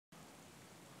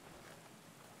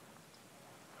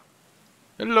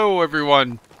Hello,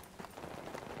 everyone.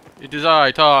 It is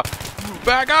I, Tawe.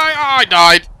 Bad guy! Oh, I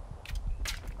died!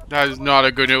 That is not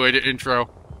a good way to intro.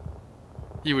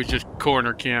 He was just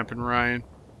corner camping, Ryan.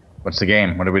 What's the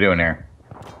game? What are we doing here?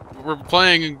 We're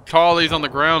playing Tawe's on the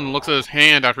ground and looks at his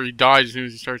hand after he dies as soon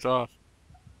as he starts off.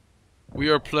 We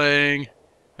are playing...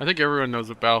 I think everyone knows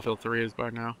what Battlefield 3 is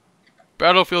by now.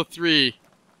 Battlefield 3.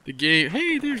 The game...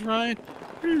 Hey, there's Ryan.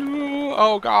 Hello.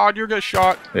 Oh, God, you're getting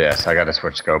shot. Yes, I gotta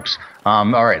switch scopes.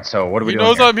 Alright, so what are we doing He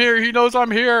knows here? I'm here. He knows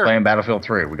I'm here. Playing Battlefield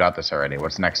 3. We got this already.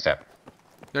 What's the next step?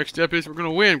 Next step is we're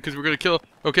gonna win because we're gonna kill.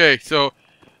 Okay, so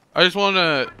I just want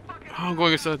to. I'm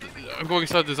going inside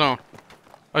the zone.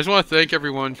 I just want to thank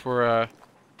everyone for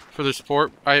the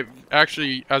support. I've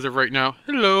actually, as of right now,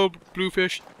 hello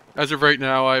Bluefish. As of right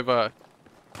now, I've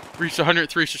reached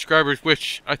 103 subscribers,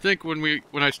 which I think when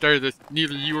I started this,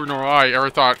 neither you nor I ever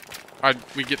thought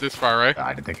we'd get this far, right?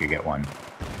 I didn't think you'd get one.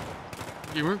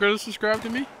 You weren't gonna subscribe to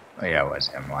me? Oh, yeah, I was.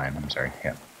 I'm lying. I'm sorry.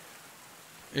 Yeah.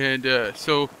 And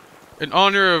so, in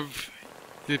honor of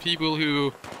the people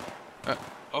who...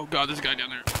 oh god, there's a guy down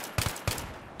there.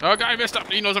 Oh god, I messed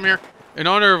up. He knows I'm here. In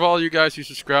honor of all you guys who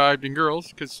subscribed, and girls,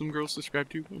 because some girls subscribe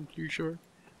too, I'm pretty sure,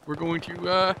 we're going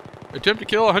to attempt to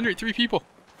kill 103 people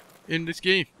in this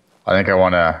game. I think I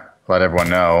want to let everyone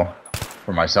know,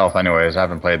 for myself anyways, I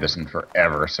haven't played this in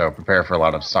forever, so prepare for a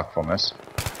lot of suckfulness.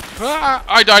 Ah,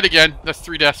 I died again. That's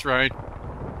 3 deaths, Ryan.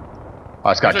 Oh,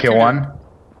 it's got kill one.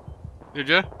 Did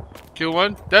ya? Kill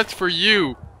one? That's for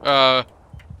you,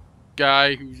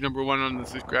 guy who's #1 on the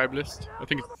subscribe list. I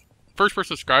think it's first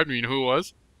person subscribed to me. You know who it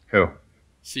was? Who?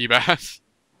 Seabass.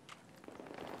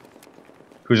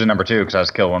 Who's the number 2? Because I was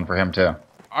kill one for him too.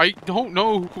 I don't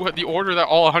know what the order that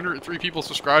all 103 people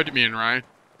subscribed to me in, Ryan.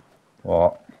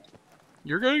 Well,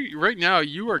 You're going right now.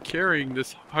 You are carrying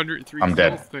this 103 I'm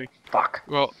dead. thing. Fuck.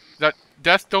 Well,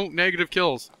 deaths don't negative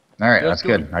kills. Alright, that's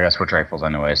good. I gotta switch rifles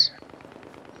anyways.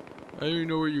 I don't even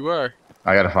know where you are.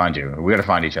 I gotta find you. We gotta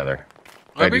find each other.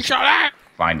 I'm being shot at!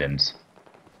 Findings.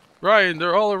 Ryan,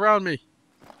 they're all around me.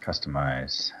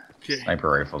 Customize. Okay. Sniper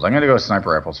rifles. I'm gonna go with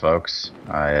sniper rifles, folks.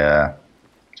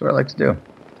 That's what I like to do.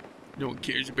 No one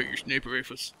cares about your sniper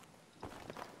rifles.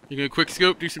 You gonna quick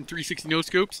scope, do some 360 no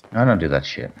scopes? I don't do that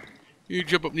shit. You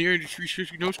jump up in the air and do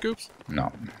 360 no scopes?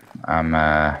 No.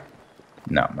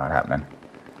 No, not happening.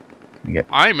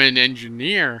 I'm an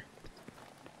engineer.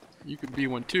 You could be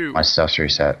one too. My stuff's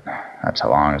reset. That's how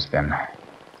long it's been.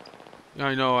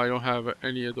 I know, I don't have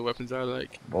any of the weapons I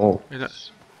like. Bolts. And I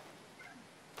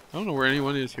don't know where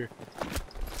anyone is here.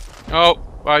 Oh,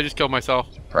 I just killed myself.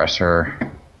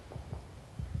 Suppressor.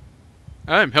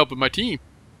 I'm helping my team.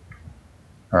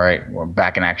 Alright, we're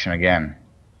back in action again.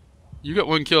 You got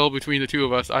 1 kill between the 2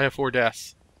 of us. I have 4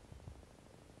 deaths.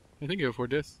 I think I have 4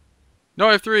 deaths. No,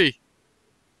 I have 3.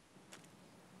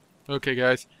 Okay,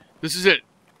 guys. This is it.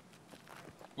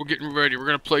 We're getting ready. We're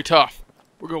going to play tough.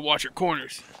 We're going to watch our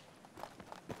corners.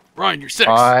 Ryan, you're 6.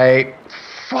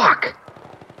 Fuck!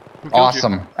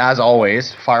 Awesome. As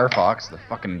always, Firefox, the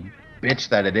fucking bitch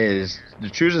that it is,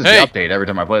 chooses the update every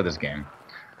time I play this game.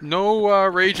 No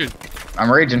raging.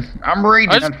 I'm raging. I'm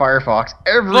raging on Firefox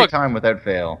every time without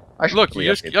fail. Look, you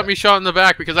just got me shot in the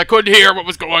back because I couldn't hear what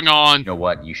was going on. You know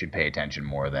what? You should pay attention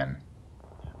more then.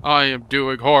 I am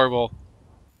doing horrible.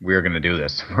 We're gonna do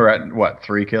this. We're at, what,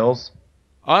 3 kills?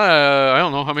 I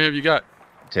don't know. How many have you got?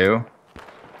 2?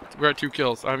 We're at 2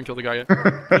 kills. I haven't killed a guy yet.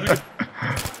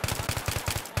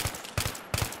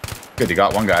 Good, you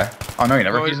got 1 guy. Oh no, you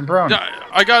never used him prone.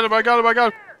 I got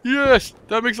him. Yes!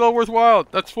 That makes it all worthwhile.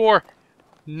 That's 4.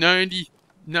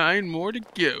 99 more to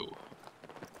go.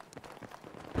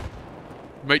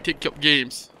 Might take a couple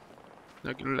games.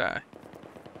 Not gonna lie.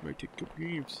 Might take a couple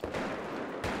games.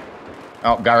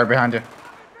 Oh, guy right behind you.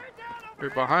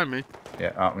 Right behind me.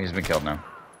 Yeah, oh, he's been killed now.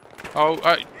 Oh,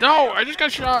 no! I just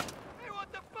got shot! Hey,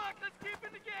 what the fuck? Let's keep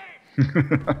in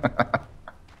the game!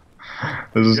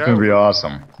 This is gonna be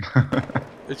awesome.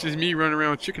 It's just me running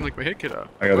around with chicken like my head cut off.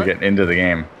 I gotta get into the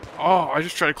game. Oh, I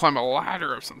just tried to climb a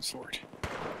ladder of some sort.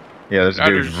 Yeah, there's a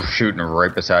dude shooting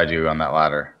right beside you on that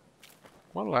ladder.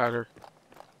 What ladder?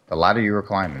 The ladder you were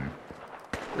climbing.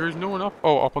 There's no one up.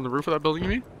 Oh, up on the roof of that building, you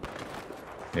mean?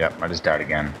 Yep, I just died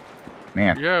again.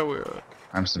 Man, yeah,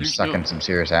 I'm sucking some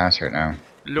serious ass right now.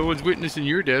 No one's witnessing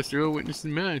your death, they're all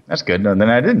witnessing mine. That's good. No, then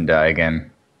I didn't die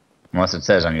again. Unless it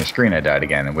says on your screen I died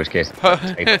again, in which case...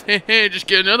 Hey, just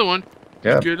get another one.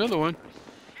 Yeah. Just get another one.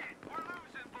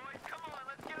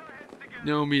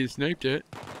 No, me sniped it.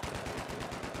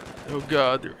 Oh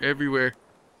god, they're everywhere.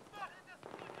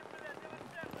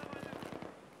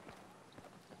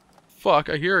 Fuck,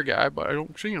 I hear a guy, but I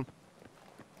don't see him.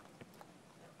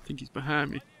 I think he's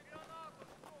behind me.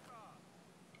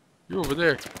 You're over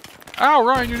there. Ow,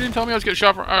 Ryan, you didn't tell me I was getting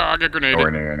shot from... I got grenaded.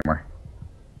 Nowhere near anymore.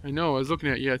 I know, I was looking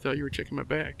at you. I thought you were checking my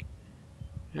back.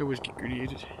 I always get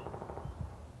grenaded.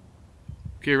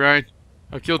 Okay, Ryan.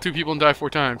 I've killed 2 people and died 4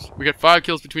 times. We got 5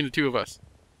 kills between the 2 of us.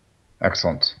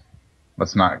 Excellent.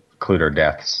 Let's not include our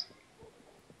deaths.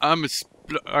 I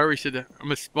already said that.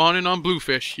 I'm spawning on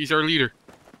Bluefish. He's our leader.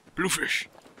 Bluefish.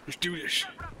 Let's do this.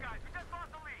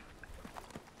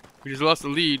 We just lost the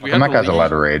lead. That guy's allowed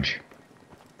to rage.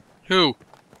 Who?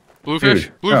 Bluefish?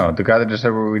 Dude, no, the guy that just said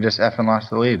we just effing lost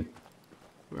the lead.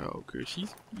 Well, cause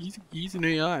he's an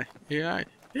AI. AI.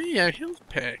 AI health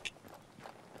pack.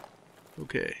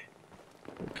 Okay.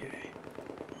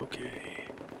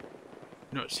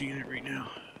 Not seeing it right now.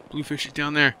 Bluefish is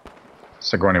down there.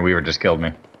 Sigourney Weaver just killed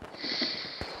me.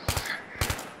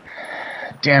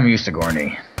 Damn you,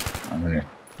 Sigourney. I'm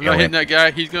not hitting that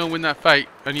guy. He's gonna win that fight.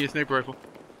 I need a sniper rifle.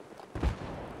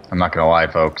 I'm not gonna lie,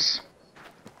 folks.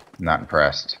 I'm not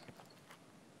impressed.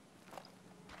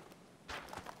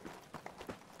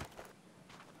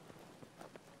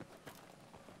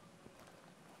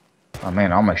 Oh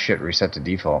man, all my shit reset to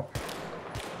default.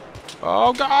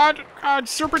 Oh god! God,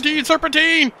 serpentine!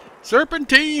 Serpentine!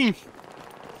 Serpentine!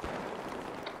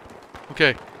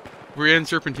 Okay. We're in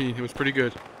serpentine. It was pretty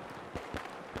good.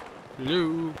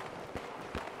 Hello.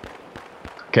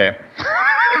 Okay.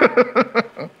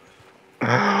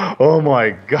 Oh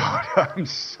my god, I'm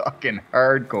sucking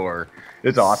hardcore.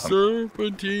 It's awesome.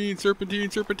 Serpentine,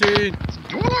 serpentine, serpentine.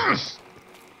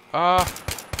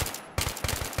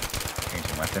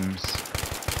 Changing weapons.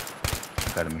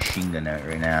 I've got a machine gun out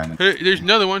right now. Hey, there's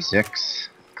another one. 6.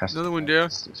 Another one down.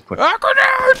 Just put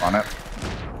grenade! on it.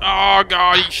 Oh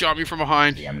god, he shot me from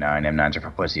behind. The M9. M9s are for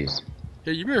pussies.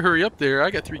 Hey, you better hurry up there. I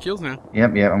got 3 kills now.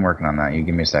 Yep, I'm working on that. You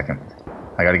give me a second.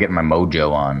 I gotta get my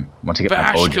mojo on. Once I get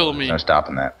my mojo, there's no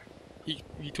stopping that.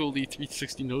 He totally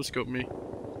 360 no scope me.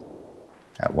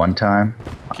 At one time,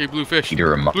 okay, Bluefish.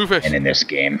 Peter and Bluefish. in this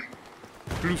game.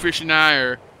 Bluefish and I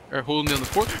are holding down the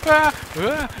fort.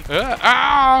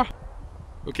 Ah!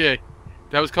 Okay,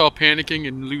 that was called panicking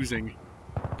and losing.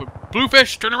 But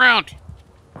Bluefish, turn around!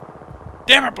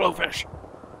 Damn it, Bluefish!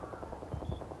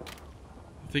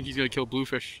 I think he's gonna kill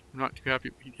Bluefish. I'm not too happy,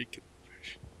 but he did kill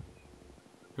Bluefish.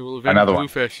 He will avenge Another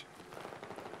Bluefish.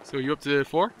 So you up to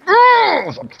 4?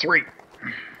 Oh, I'm 3.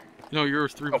 No, you're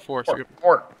 3 before. So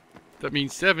 4. That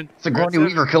means 7. Sigourney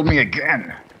Weaver killed me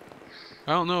again.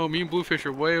 I don't know. Me and Bluefish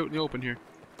are way out in the open here.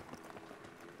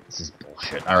 This is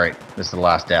bullshit. Alright, this is the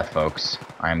last death, folks.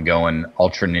 I am going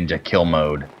Ultra Ninja kill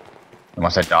mode.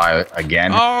 Unless I die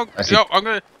again. Oh, no, I'm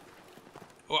gonna...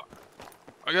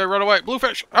 I gotta run away.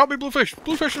 Bluefish! Help me, Bluefish!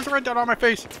 Bluefish is right down on my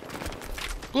face!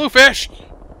 Bluefish!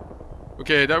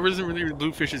 Okay, that wasn't really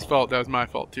Bluefish's fault. That was my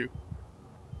fault, too.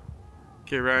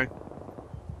 Okay, Ryan.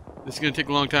 This is gonna take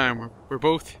a long time. We're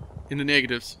both in the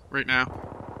negatives right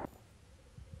now.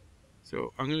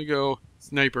 So, I'm gonna go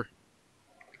sniper.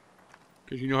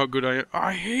 Because you know how good I am.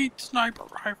 I hate sniper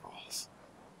rifles!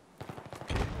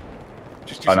 Okay.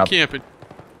 Just do some camping.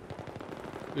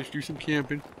 Let's do some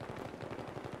camping.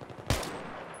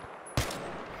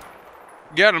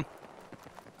 Get him!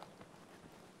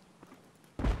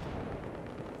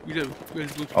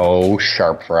 Oh,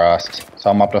 sharp frost. So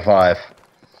I'm up to 5.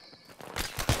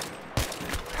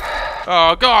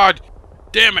 Oh god!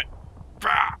 Damn it!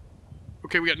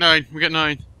 Okay, we got 9. We got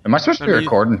 9. Am I supposed to be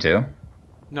recording too?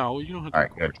 No, you don't have to.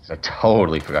 Alright, good. I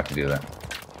totally forgot to do that.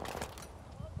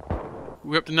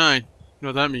 We're up to 9. You know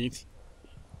what that means?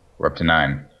 We're up to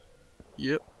 9.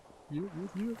 Yep.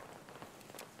 Okay,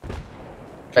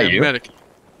 Hey, I'm you? a medic.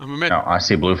 I'm a medic. No, I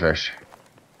see Bluefish.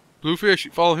 Bluefish,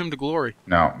 follow him to glory.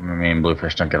 No, me and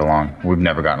Bluefish don't get along. We've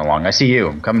never gotten along. I see you.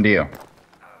 I'm coming to you.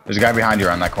 There's a guy behind you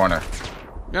around that corner.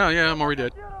 Yeah, I'm already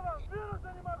dead.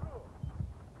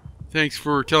 Thanks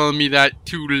for telling me that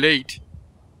too late.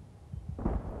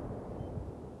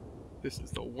 This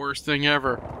is the worst thing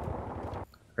ever.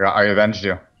 I avenged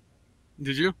you.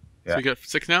 Did you? Yeah. So you got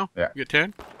 6 now? Yeah. You got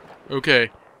 10?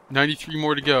 Okay. 93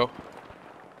 more to go.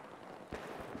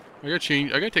 I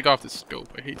gotta take off the scope.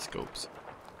 I hate scopes.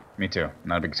 Me too.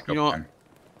 Not a big scope fan.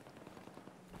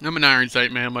 I'm an iron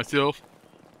sight man myself.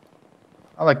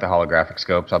 I like the holographic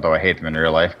scopes, although I hate them in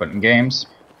real life, but in games,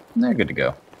 they're good to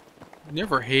go.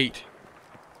 Never hate.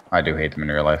 I do hate them in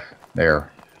real life.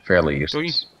 They're fairly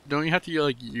useless. Don't you have to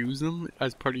like use them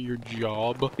as part of your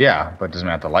job? Yeah, but it doesn't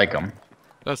have to like them.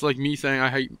 That's like me saying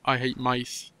I hate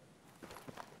mice.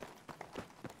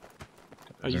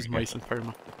 I use mice as part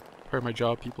of my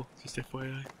job, people. Just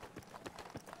FYI.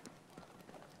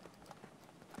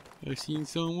 I've seen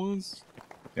someone's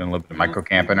Doing a little bit of micro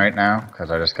camping right now because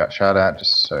I just got shot at.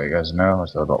 Just so you guys know,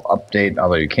 so it'll update.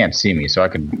 Although you can't see me, so I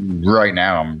could right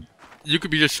now. You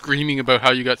could be just screaming about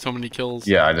how you got so many kills.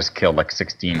 Yeah, I just killed like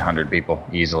 1,600 people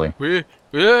easily.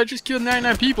 I just killed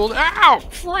 99 people. Ow!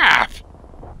 Crap!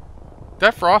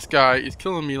 That Frost guy is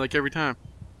killing me like every time.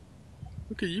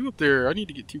 Look at you up there. I need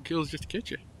to get 2 kills just to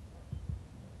catch you.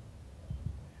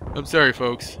 I'm sorry,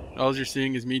 folks. All you're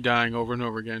seeing is me dying over and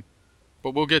over again.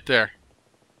 But we'll get there.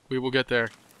 We will get there.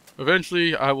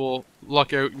 Eventually, I will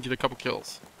luck out and get a couple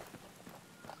kills.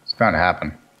 It's bound to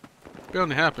happen.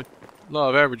 Bound to happen. Law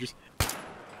of averages.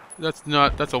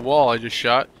 That's a wall I just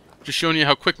shot. Just showing you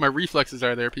how quick my reflexes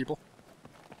are there, people.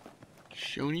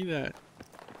 Showing you that.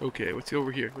 Okay, what's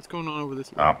over here? What's going on over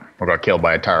this way? Oh, we got killed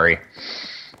by Atari.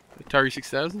 Atari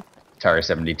 6000? Atari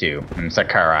 72. And it's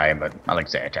Atari, but I like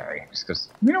to say Atari. Just because,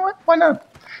 you know what? Why not?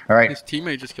 Alright. His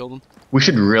teammate just killed him. We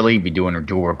should really be doing a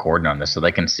dual recording on this so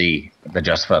they can see the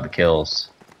justify the kills.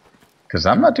 Because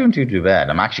I'm not doing too bad.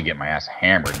 I'm actually getting my ass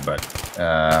hammered, but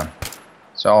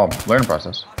it's all learning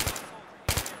process.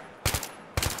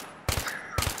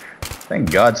 Thank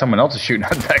God someone else is shooting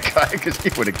at that guy because he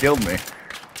would have killed me.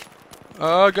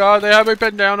 Oh God, they have me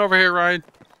pinned down over here, Ryan.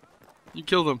 You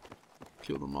killed them.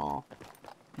 Killed them all.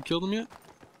 You killed them yet?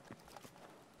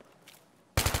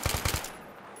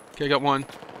 Okay, I got one.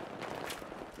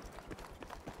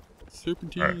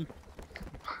 Serpentine.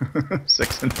 Right.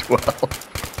 6 and 12.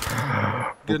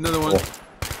 Get another one.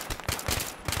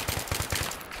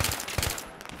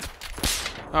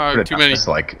 Alright, too many. This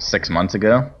like 6 months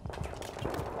ago.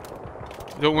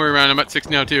 Don't worry, Ryan. I'm at 6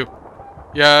 now too.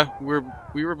 Yeah,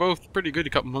 we were both pretty good a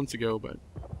couple months ago, but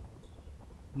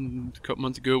a couple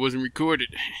months ago it wasn't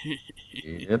recorded.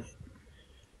 Yep.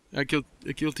 I killed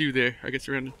 2 there. I get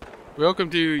surrounded. Welcome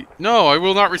to... No, I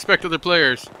will not respect other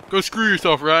players. Go screw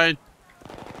yourself, Ryan.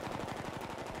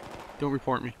 Don't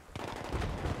report me.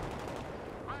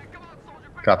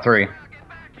 Got 3.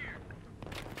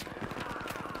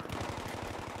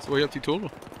 So what are you up to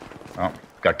total? Oh,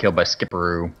 got killed by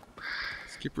Skipperoo.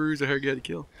 Skipperoo's a hard guy to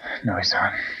kill. No, he's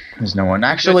not. There's no one.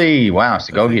 Actually, wow,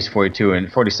 Segogi's 42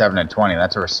 and 47 and 20.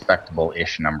 That's a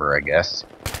respectable-ish number, I guess.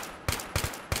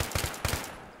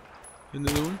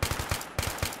 Another one.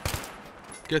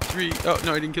 Got 3. Oh,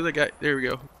 no, I didn't kill that guy. There we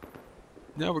go.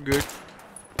 Now we're good.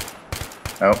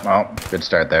 Oh, good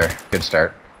start there. Good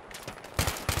start.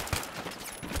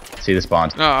 See the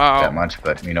spawns that much,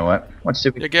 but you know what? What's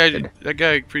stupid? That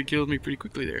guy killed me pretty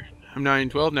quickly there. I'm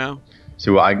 9-12 now.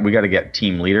 So we got to get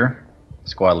team leader,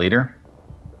 squad leader.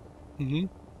 Mhm.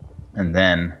 And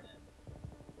then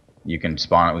you can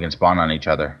spawn. We can spawn on each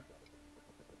other.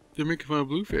 They're making fun of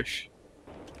Bluefish.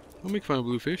 Don't make fun of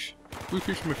Bluefish.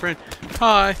 Bluefish is my friend.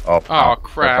 Hi. Oh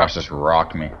crap! Cross just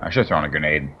rocked me. I should have thrown a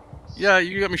grenade. Yeah,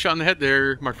 you got me shot in the head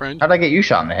there, my friend. How'd I get you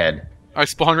shot in the head? I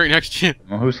spawned right next to you.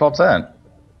 Well, whose fault's that?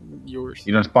 Yours.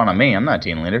 You don't spawn on me. I'm not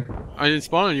team leader. I didn't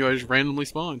spawn on you. I just randomly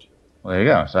spawned. Well, there you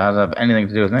go. So how does that have anything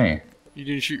to do with me? You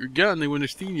didn't shoot your gun. They wouldn't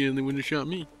have seen you, and they wouldn't have shot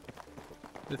me.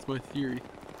 That's my theory.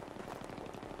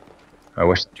 I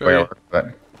wish the way worked, but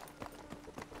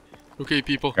okay,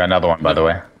 people. got another one, by the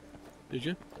way. Did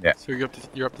you? Yeah. So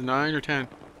you're up to 9 or 10?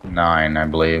 9, I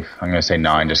believe. I'm gonna say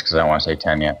 9 just because I don't want to say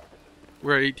 10 yet.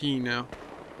 We're at 18 now.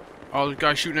 Oh, the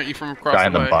guy shooting at you from across Guy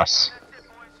the way. in the bus.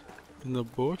 In the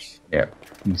bush? Yeah.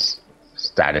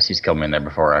 Status. He's killed me in there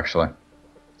before, actually.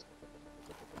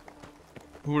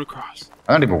 Moving across.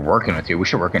 I'm not even working with you. We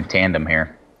should work in tandem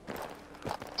here.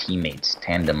 Teammates,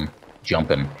 tandem,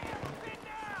 jumping.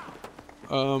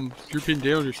 You're pinned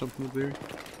down or something up there.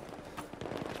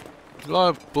 There's a lot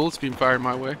of bullets being fired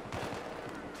my way.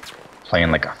 Playing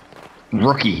like a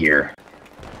rookie here.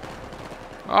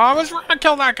 Oh, I was trying to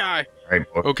kill that guy. Right.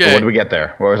 Okay. So what do we get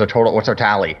there? What was our total? What's our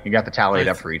tally? You got the tally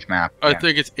up for each map. I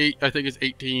think it's 8. I think it's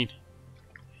 18.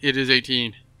 It is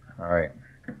 18. All right.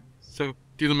 So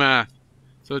do the math.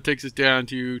 So it takes us down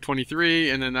to 23,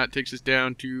 and then that takes us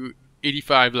down to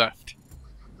 85 left.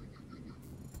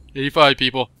 85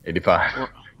 people. 85.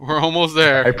 We're almost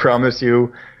there. I promise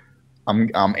you,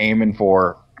 I'm aiming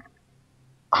for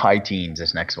high teens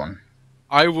this next one.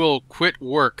 I will quit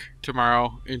work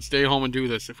tomorrow and stay home and do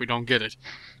this if we don't get it.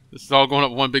 This is all going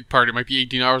up one big part. It might be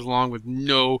 18 hours long with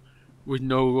no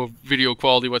video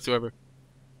quality whatsoever.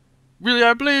 Really,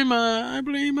 I blame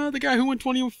the guy who went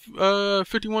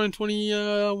 51 and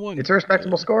 21. It's a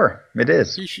respectable score. It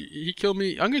is. He killed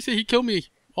me. I'm gonna say he killed me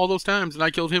all those times, and I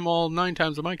killed him all 9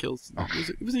 times of my kills. Oh.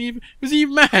 It was an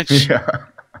even match. Yeah.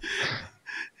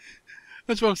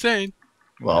 That's what I'm saying.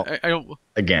 Well, I don't.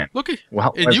 again. Look at.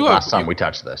 Well, when's the last time we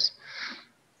touched this?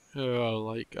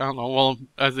 Like, I don't know. Well,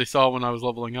 as they saw when I was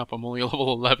leveling up, I'm only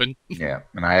level 11. Yeah,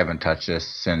 and I haven't touched this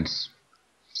since.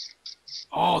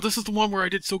 Oh, this is the one where I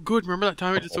did so good. Remember that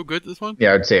time I did so good this one?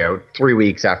 Yeah, I'd say 3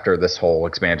 weeks after this whole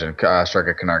expansion, Strike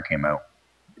of Canard came out.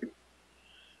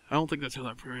 I don't think that's how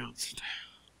that's pronounced.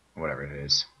 Whatever it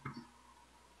is.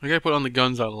 I gotta put on the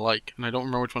guns I like, and I don't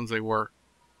remember which ones they were.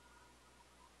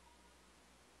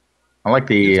 I like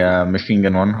the machine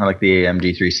gun one. I like the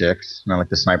MG36, and I like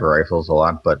the sniper rifles a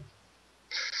lot. But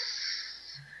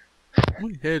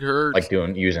My head hurts. like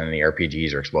using any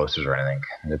RPGs or explosives or anything.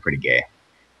 They're pretty gay.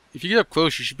 If you get up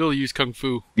close, you should be able to use Kung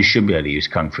Fu. You should be able to use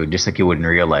Kung Fu just like you would in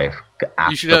real life.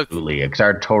 You should have- Absolutely. Because I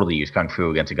would totally use Kung Fu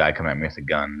against a guy coming at me with a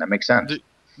gun. That makes sense.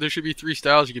 There should be 3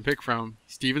 styles you can pick from.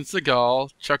 Steven Seagal,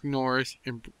 Chuck Norris,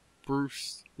 and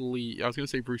Bruce Lee. I was going to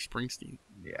say Bruce Springsteen.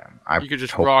 Yeah. You could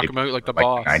just totally rock him out like the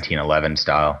boss. 1911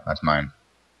 style. That's mine.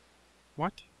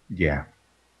 What? Yeah.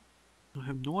 I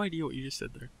have no idea what you just said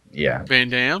there. Yeah. Van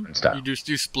Damme? And stuff. You just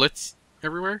do splits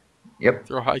everywhere? Yep.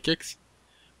 Throw high kicks?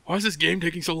 Why is this game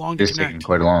taking so long to It's taking connect?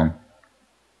 quite long.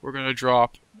 We're going to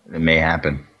drop. It may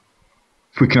happen.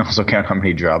 We can also count how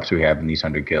many drops we have in these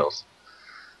 100 kills.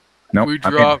 No, We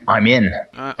nope, drop- I'm in.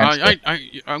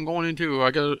 I'm going into.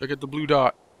 I got the blue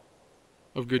dot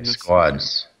of goodness.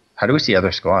 Squads. How do we see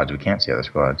other squads? We can't see other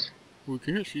squads. We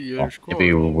can't see the other squad.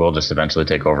 Maybe we'll just eventually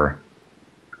take over.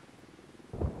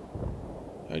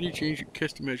 How do you change your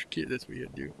customized kit? That's what you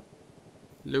had to do.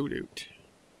 Loadout.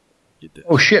 Get that.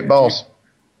 Oh shit, balls.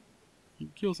 You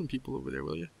kill some people over there,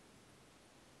 will you?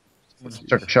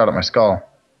 Took a shot at my skull.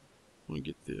 Want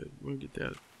to get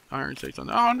that iron sights on.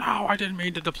 Oh no! I didn't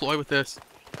mean to deploy with this.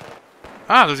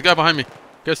 Ah, there's a guy behind me.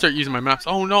 Gotta start using my maps.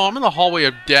 Oh no! I'm in the hallway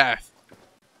of death.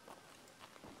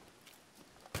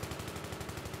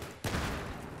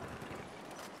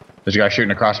 There's a guy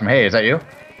shooting across from. Hey, is that you?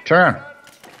 Turn around.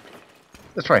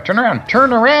 That's right. Turn around.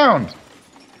 Turn around.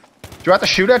 Do I have to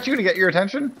shoot at you to get your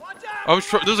attention?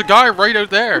 There's a guy right out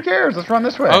there. Who cares? Let's run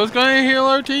this way. I was gonna heal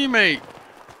our teammate.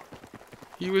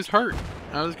 He was hurt.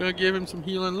 I was gonna give him some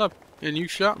healing love, and you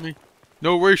shot me.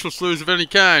 No racial slurs of any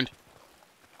kind.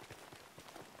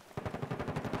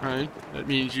 Right? That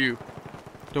means you.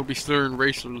 Don't be slurring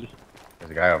racially.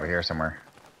 There's a guy over here somewhere.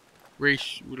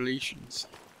 Race relations.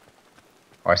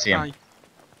 Oh, I see him. Hi.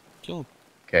 Kill him.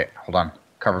 Okay, hold on.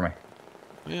 Cover me.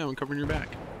 Yeah, I'm covering your back.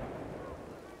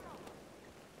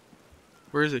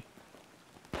 Where is he?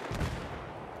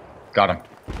 Got him.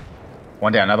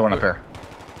 One down, another one up here.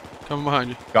 Coming behind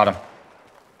you. Got him.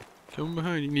 Coming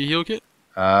behind you. Need a heal kit?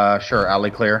 Sure,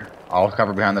 alley clear. I'll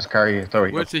cover behind this car. You throw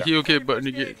it. What's the heal kit button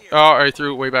to get? Oh, I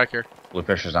threw it way back here. Blue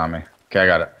fish is on me. Okay, I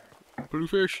got it. Blue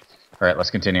fish. Alright,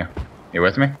 let's continue. You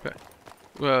with me? Okay.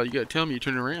 Well, you gotta tell me you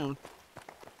turn around.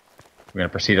 We're gonna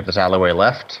proceed up this alleyway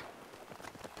left.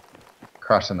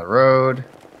 Crossing the road.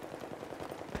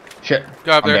 Shit.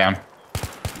 Got up I'm there. down.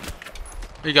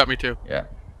 He got me too. Yeah.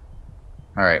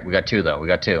 Alright, we got 2 though. We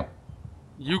got 2.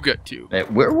 You got 2. Hey,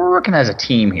 we're working as a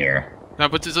team here. That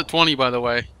puts us at 20, by the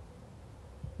way.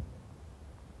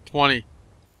 20.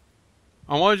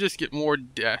 I want to just get more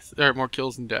deaths, or more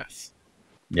kills and deaths.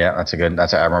 Yeah, that's an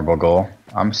admirable goal.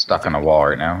 I'm stuck on a wall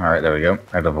right now. Alright, there we go.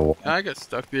 Out of a wall. I got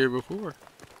stuck there before.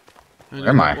 Where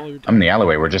am I? I'm in the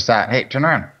alleyway. We're just at. Hey, turn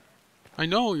around. I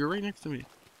know, you're right next to me.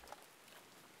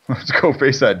 Let's go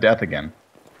face that death again.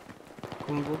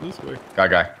 I'm gonna go this way.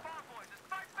 Guy.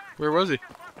 Where was he?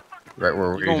 Right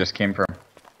where we just came from.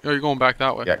 Oh, you're going back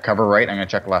that way. Yeah, cover right. I'm gonna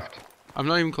check left. I'm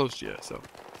not even close yet, so.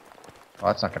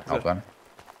 Well, that's not gonna help then.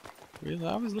 Really?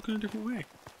 I was looking a different way.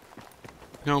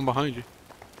 Now I'm behind you.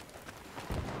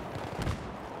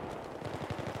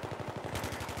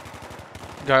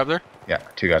 Guy up there? Yeah,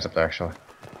 2 guys up there actually.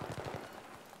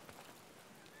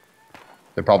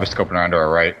 They're probably scoping around to our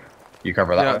right. You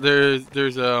cover that Yeah, way?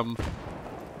 there's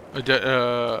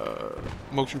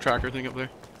motion tracker thing up there.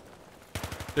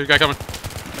 There's a guy coming.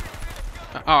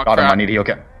 Oh, Got him. I crap. need a heal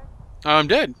kit. I'm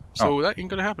dead, so Oh. that ain't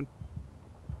gonna happen.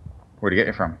 Where'd he get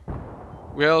you from?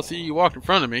 Well, see, you walked in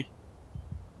front of me.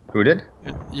 Who did?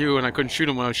 You, and I couldn't shoot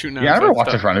him when I was shooting at Yeah, I him. never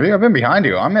walked in front of you. I've been behind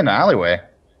you. I'm in the alleyway.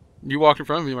 You walked in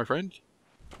front of me, my friend.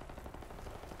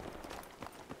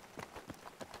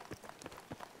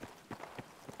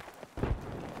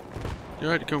 You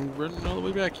had to come running all the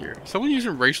way back here. Someone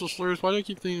using racial slurs? Why do I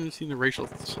keep seeing the racial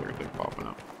slur thing popping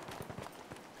up?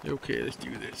 Okay, let's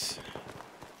do this.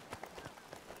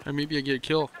 Or maybe I get a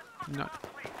kill. Not.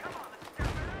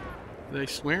 They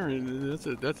swearing. That's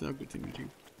not a good thing to do.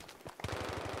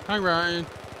 Hi, Ryan.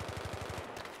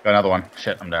 Got another one.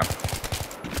 Shit, I'm down.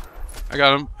 I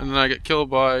got him, and then I get killed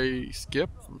by Skip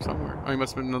from somewhere. Oh, he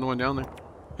must have been another one down there.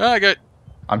 Ah, I got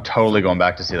I'm totally going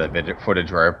back to see that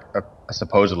footage where I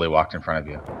supposedly walked in front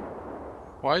of you.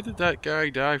 Why did that guy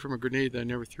die from a grenade that I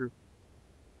never threw?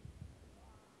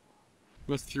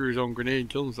 He must have threw his own grenade and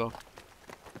killed himself.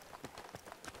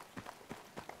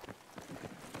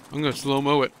 I'm gonna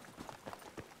slow-mo it.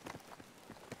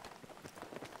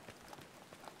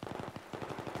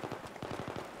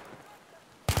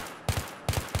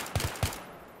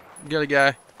 Got a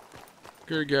guy.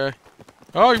 Got a guy.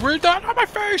 Oh, he red dot on my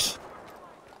face!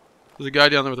 There's a guy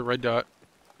down there with a red dot.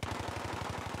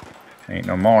 Ain't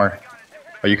no more.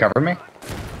 Oh, you covering me?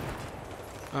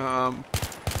 Got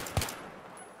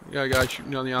a guy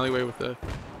shooting down the alleyway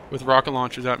with rocket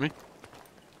launchers at me.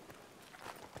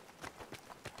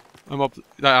 I'm up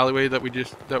that alleyway that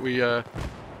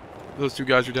those two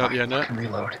guys are down at the end at.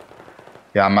 Reload.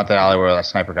 Yeah, I'm at the alley where that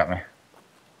sniper got me.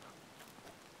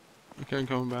 Okay, I'm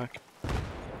coming back.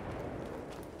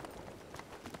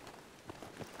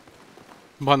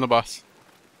 I'm on the bus.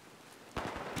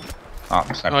 Oh,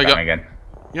 sniper got me again.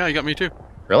 Yeah, he got me too.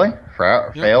 Really?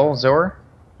 Fail, Zor?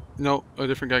 No, a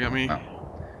different guy got me. Oh.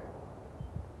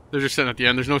 They're just sitting at the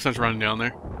end. There's no sense running down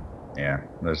there. Yeah,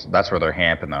 that's where they're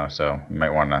camping though, so you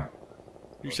might want to.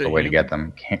 You a way to get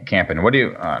them camping. What do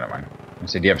you? Oh, never mind. I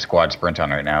said, do you have squad sprint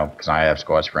on right now? Because I have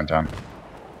squad sprint on.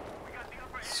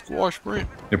 Squash sprint.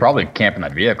 You're probably camping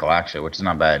that vehicle actually, which is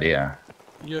not a bad idea.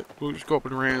 Yep, we'll just go up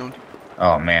and around.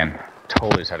 Oh man,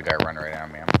 totally just had a guy run right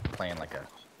at me. I'm playing like a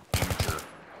amateur.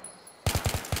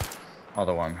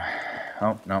 Other one.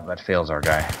 Oh no, that fails our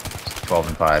guy. It's 12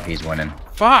 and 5. He's winning.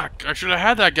 Fuck! I should have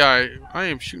had that guy. I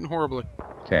am shooting horribly.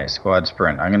 Okay, squad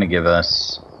sprint. I'm gonna give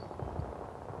us.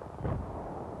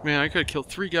 Man, I could have killed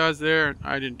 3 guys there, and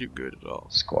I didn't do good at all.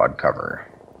 Squad cover.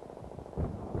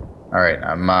 All right,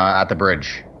 I'm at the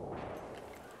bridge.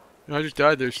 I just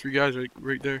died. There's 3 guys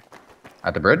right there.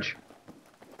 At the bridge?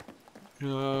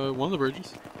 One of the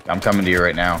bridges. I'm coming to you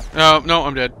right now. No,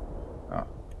 I'm dead. Oh.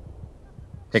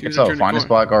 Take it As soon as I slow. turn the Find a corner.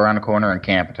 spot, go around the corner, and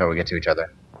camp until we get to each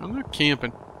other. I'm not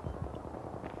camping.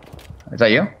 Is that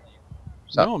you?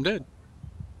 Stop. No, I'm dead.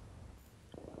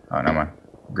 Oh, no, man.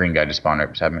 Green guy just spawned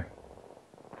right beside me.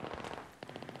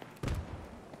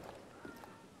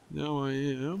 No, I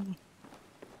am.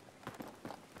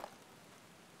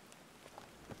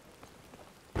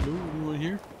 Hello, anyone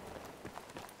here?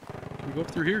 Can we go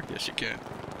up through here? Yes, you can.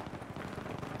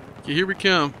 Okay, here we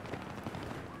come.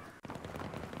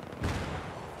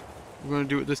 We're gonna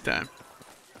do it this time.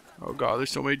 Oh god, there's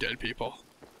so many dead people.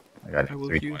 I got I will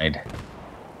 320.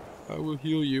 I will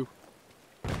heal you.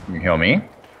 Can you heal me?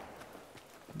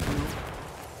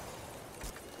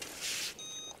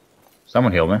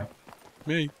 Someone heal me.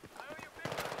 Me.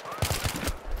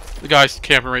 The guy's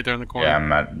camping right there in the corner. Yeah, I'm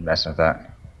not messing with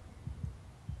that.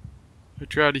 I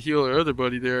tried to heal our other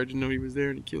buddy there. I didn't know he was there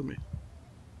and he killed me.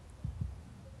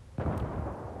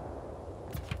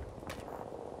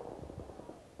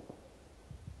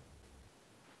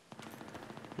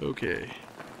 Okay.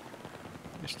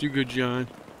 Let's do good, John.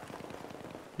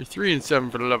 You're 3 and 7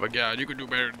 for the love of God. You can do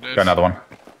better than this. Got another one.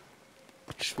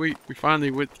 Sweet. We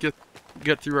finally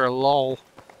get through our lull.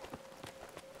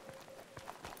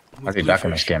 I'll be back in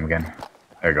this game again.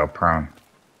 There you go, prone.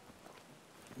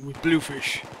 With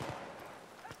bluefish.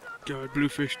 God,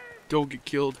 bluefish don't get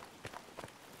killed.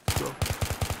 So.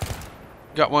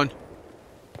 Got one.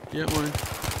 Got one.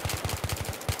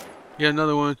 Got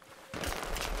another one.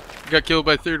 Got killed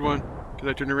by the 3rd one. Because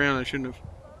I turned around and I shouldn't have.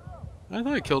 I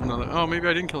thought I killed another. Oh, maybe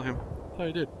I didn't kill him. I thought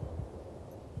I did.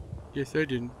 Yes, I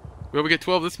didn't. Well, we get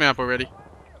 12 this map already.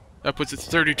 That puts it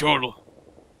 30 total.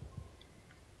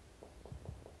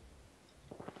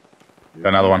 Got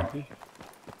another one.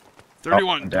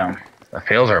 31. Oh, down. That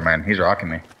fails her, man. He's rocking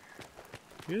me.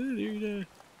 Yeah,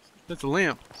 that's a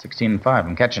lamp. 16 and 5.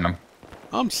 I'm catching him.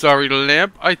 I'm sorry,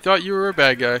 lamp. I thought you were a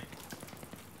bad guy.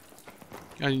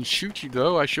 I didn't shoot you,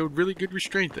 though. I showed really good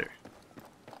restraint there.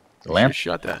 The lamp? I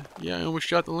shot that. Yeah, I almost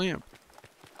shot the lamp.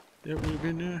 That would have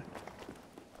been,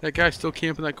 that guy's still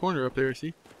camping that corner up there,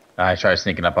 see? I tried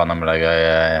sneaking up on them, but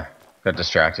I got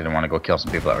distracted and want to go kill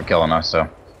some people that were killing us, so.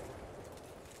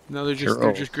 Now they're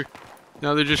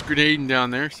just grenading down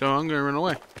there, so I'm gonna run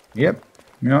away. Yep.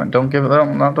 You know what? Don't give in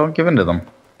to them.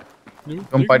 Nope,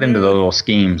 Don't bite into those little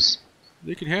schemes.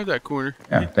 They can have that corner.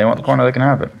 Yeah, if they want the corner, they can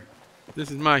have it.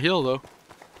 This is my hill, though.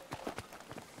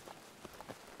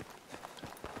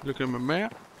 Looking at my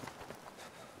map.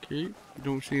 Okay, you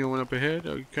don't see anyone up ahead.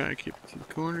 I'll kind of keep to the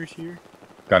corners here.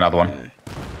 Got another one.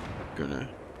 Gonna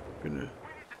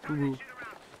move.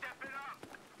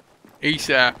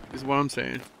 ASAP is what I'm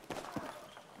saying.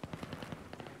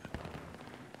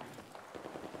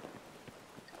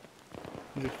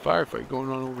 There's a firefight going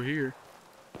on over here.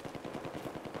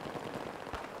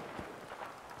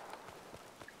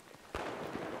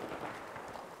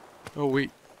 Oh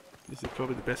wait, this is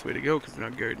probably the best way to go because they're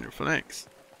not guarding their flanks.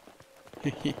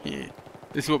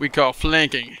 This is what we call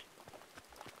flanking.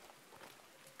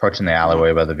 Approaching the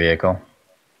alleyway by the vehicle.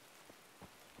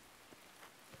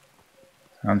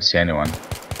 I don't see anyone.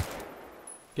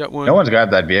 Got one. No one's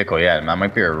grabbed that vehicle yet. That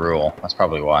might be a rule. That's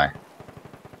probably why.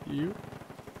 You.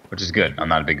 Which is good. I'm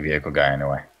not a big vehicle guy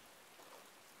anyway.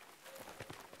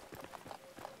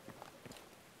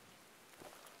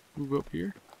 Move up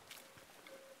here.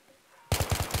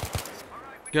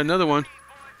 Got another one.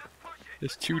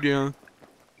 There's 2 down.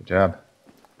 Good job.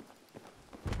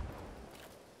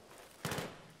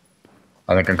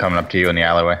 I think I'm coming up to you in the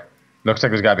alleyway. Looks like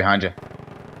there's a guy behind you.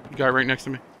 Guy right next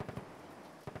to me.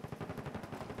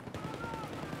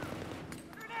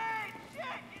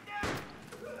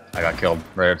 I got killed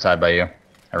right outside by you.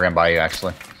 I ran by you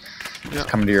actually. Yeah. Just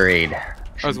coming to your aid.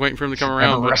 I was waiting for him to come Never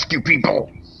around. But rescue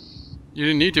people. you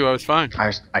didn't need to. I was fine.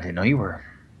 I didn't know you were.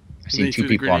 I Then see he 2 threw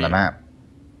the people on the grenade. map.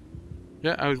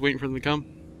 Yeah, I was waiting for them to come.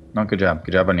 No, good job.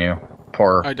 Good job on you.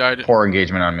 Poor, I died. poor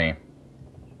engagement on me.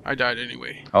 I died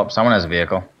anyway. Oh, someone has a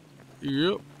vehicle.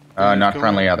 Yep. Not Going-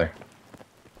 friendly either.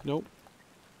 Nope.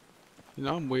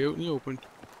 Now I'm way out in the open.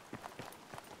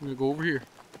 I'm gonna go over here.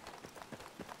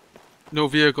 No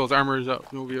vehicles. Armor is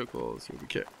up. No vehicles. You'll be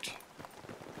kicked.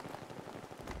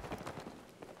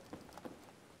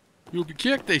 You'll be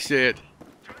kicked, they said.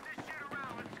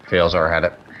 Fails or had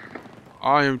it.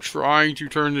 I am trying to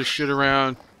turn this shit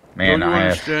around. Man, Don't you I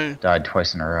understand? have died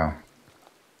twice in a row.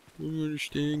 Don't you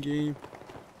understand, game?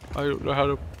 I don't know how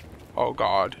to... Oh,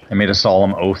 God. I made a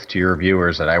solemn oath to your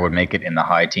viewers that I would make it in the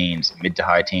high teens, mid to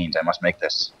high teens. I must make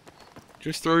this.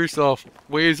 Just throw yourself,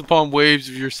 waves upon waves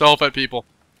of yourself at people.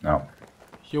 No.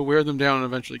 You'll wear them down and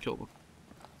eventually kill them.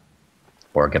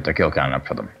 Or get their kill count up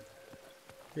for them.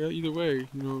 Yeah, either way, you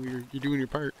know, you're doing your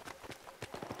part.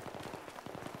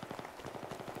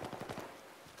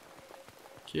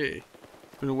 Okay.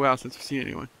 It's been a while since we've seen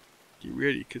anyone. Get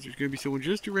ready, because there's going to be someone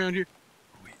just around here.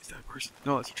 Oh, wait, is that a person?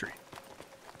 No, that's a tree.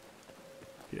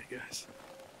 Okay, guys.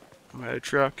 I'm at a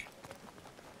truck.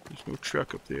 There's no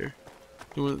truck up there.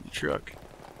 No one at the truck.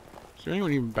 Is there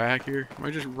anyone even back here? Am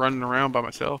I just running around by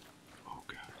myself? Oh,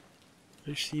 God.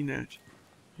 I just seen that.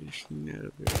 I just seen that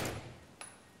up there.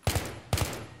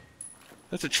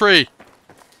 That's a tree!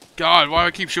 God, why do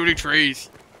I keep shooting trees?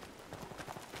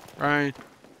 Ryan,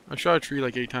 I shot a tree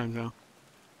like 8 times now.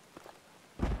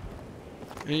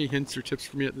 Any hints or tips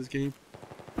for me at this game?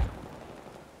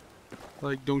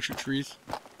 Like, don't shoot trees.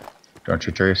 Don't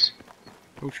you, Trace?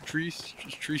 Don't shoot trees.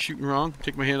 Just tree shooting wrong.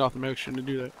 Take my hand off the mouse. Shouldn't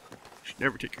do that. You should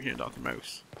never take your hand off the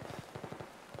mouse.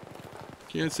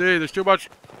 Can't say. There's too much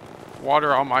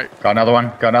water on my... Got another one.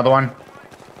 Got another one.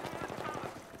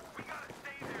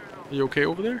 Are you okay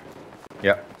over there?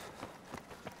 Yep.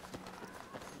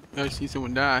 I see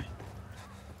someone die.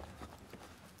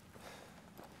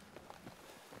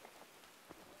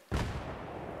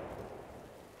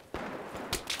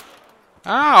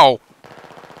 Ow!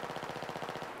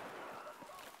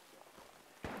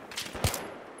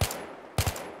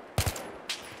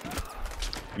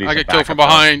 I get killed from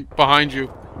behind you.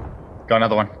 Got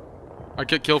another one. I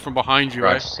get killed from behind you,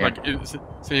 Right, right? same. Like, it's the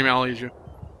same alley as you.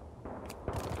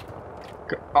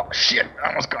 Oh shit! I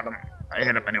almost got him. I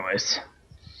hit him anyways.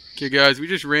 Okay, guys, we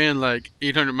just ran like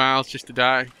 800 miles just to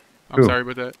die. I'm Who? sorry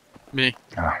about that. Me.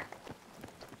 Oh,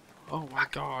 Oh my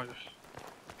God.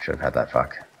 should have had that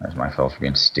fuck. That was my fault for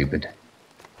being stupid.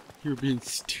 You're being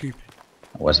stupid.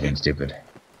 I was being stupid.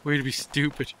 Way to be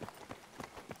stupid.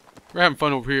 We're having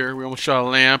fun over here. We almost shot a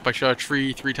lamp. I shot a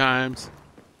tree 3 times.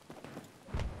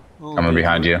 Oh, Coming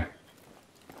behind you.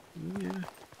 Yeah.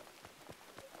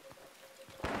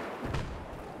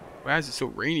 Why is it so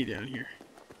rainy down here?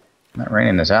 Not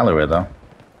raining in this alleyway though.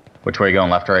 Which way you going?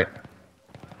 Left, right?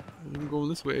 I'm going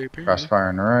this way, apparently. Crossfire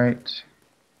on the right.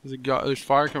 There's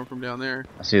fire coming from down there.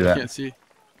 I see I that. can't see. I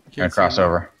Gonna can't cross see.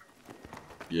 over.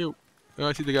 Yo. Oh,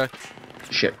 I see the guy.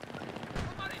 Shit.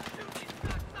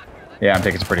 Yeah, I'm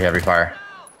taking some pretty heavy fire.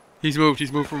 He's moved.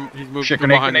 He's moved from Shit, from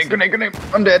grenade, behind us. grenade.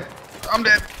 I'm dead. I'm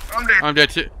dead. I'm dead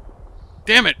too.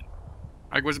 Damn it!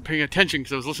 I wasn't paying attention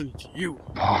because I was listening to you.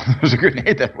 Oh, there's a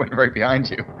grenade that went right behind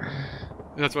you.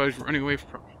 That's why I was running away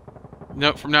from.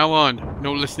 No, from now on,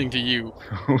 no listening to you.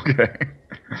 Okay.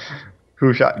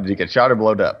 Who shot? Did you get shot or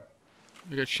blowed up?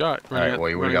 I got shot. Alright, well,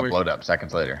 you would have got blowed up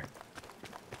seconds later.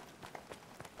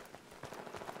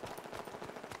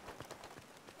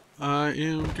 I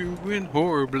am doing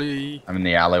horribly. I'm in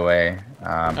the alleyway.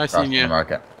 I Across seen ya. the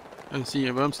market. I'm seeing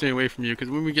you, but I'm staying away from you because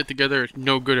when we get together, it's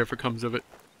no good if it comes of it.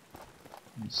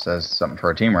 It says something for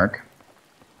our teamwork.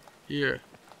 Here.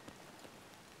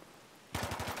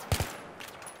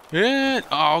 And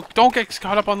oh, don't get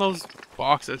caught up on those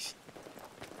boxes.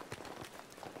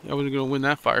 I wasn't gonna win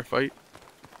that firefight.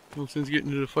 No sense getting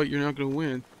into the fight. You're not gonna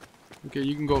win. Okay,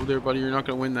 you can go over there, buddy. You're not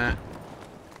gonna win that.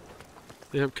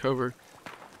 They have cover.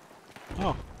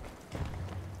 Oh.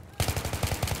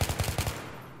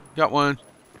 Got one.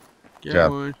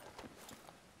 Got one.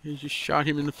 He just shot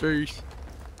him in the face.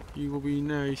 He will be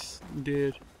nice and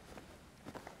dead.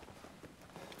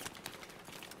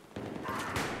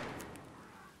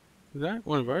 Was that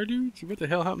one of our dudes? What the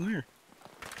hell happened there?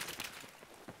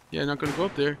 Yeah, not gonna go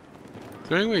up there. Is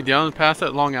there any way down past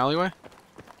that long alleyway?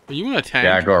 Are you in a tank?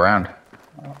 Yeah, go around.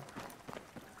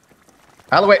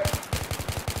 Alleyway!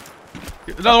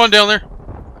 Another one down there.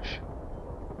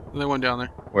 Another one down there.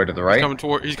 Where, to the right?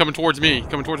 He's coming towards me. He's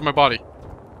coming towards my body.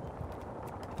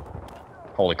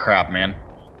 Holy crap, man.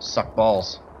 Suck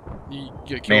balls. You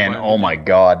get killed Man, by him. oh my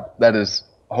god. That is...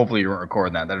 Hopefully you weren't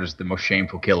recording that. That is the most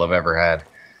shameful kill I've ever had.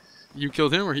 You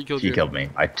killed him or he killed you? He killed me.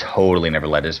 I totally never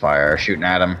let his fire. I was shooting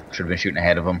at him. Should have been shooting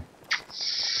ahead of him.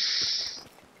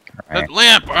 That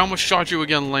lamp! I almost shot you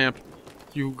again, lamp.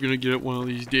 You're gonna get it one of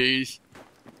these days.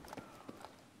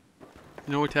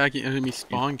 No attacking enemy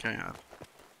spawn cap.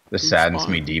 This saddens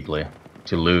me deeply.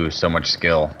 To lose so much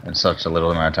skill in such a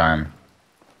little amount of time.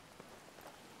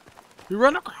 You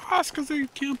run across because they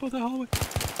camp out the hallway.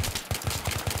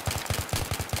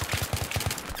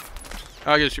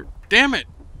 I guess you're... Damn it!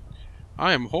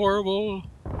 I am horrible.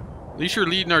 At least you're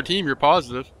leading our team. You're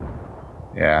positive.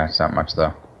 Yeah, it's not much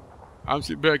though. I'm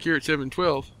sitting back here at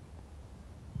 7-12.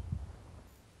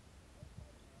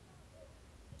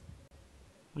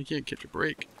 I can't catch a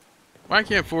break. Why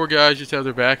can't 4 guys just have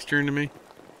their backs turned to me?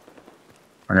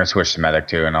 We're gonna switch to medic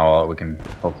too, and we can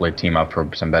hopefully team up for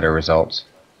some better results.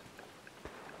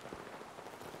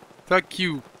 Thought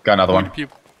Q. Got another one.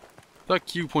 Thought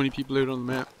Q pointed people out on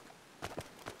the map.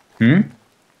 Hmm?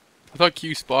 I thought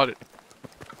Q spotted.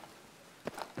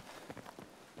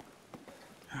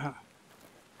 Ah.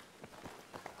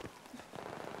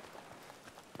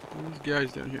 These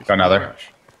guys down here. Got another.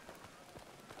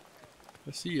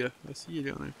 I see ya. I see you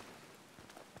down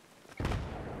there.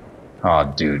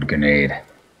 Oh, dude, grenade.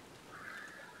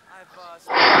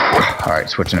 Alright,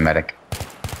 switching to medic.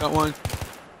 Got one.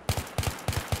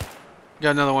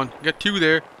 Got another one. Got 2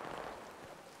 there.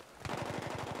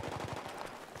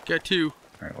 Got 2.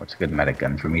 Alright, what's a good medic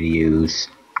gun for me to use?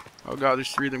 Oh god,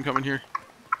 there's 3 of them coming here.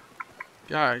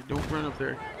 Guy, don't run up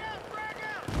there.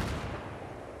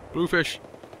 Bluefish.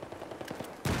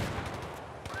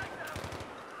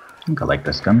 I think I like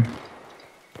this gun.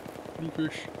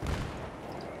 Bluefish.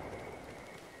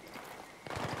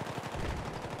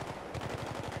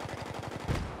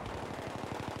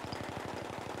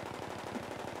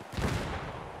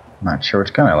 Not sure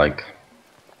which gun I like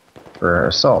for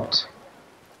assault.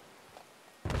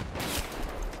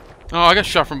 Oh, I got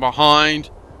shot from behind.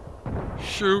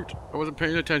 Shoot. I wasn't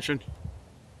paying attention.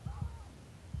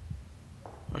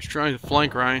 I was trying to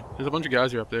flank Ryan. There's a bunch of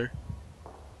guys here up there.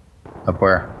 Up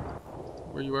where?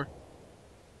 Where you are.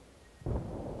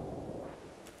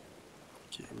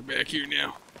 Okay, we're back here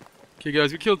now. Okay,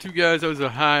 guys, we killed 2 guys. That was the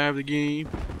high of the game.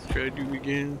 Let's try to do it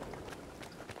again.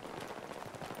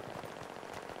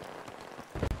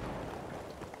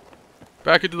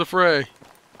 Back into the fray.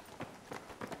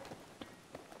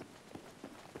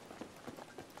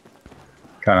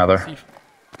 Got another.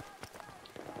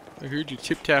 I heard you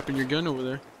tip-tapping your gun over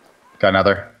there. Got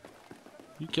another.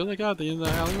 You killed that guy at the end of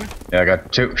the alleyway? Yeah, I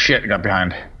got 2. Shit, I got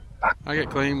behind. I got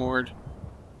claymored. You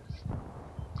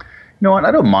know what?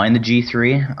 I don't mind the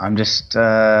G3. I'm just,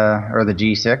 or the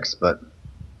G6, but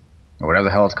or whatever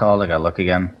the hell it's called. I gotta look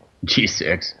again.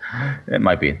 G6. It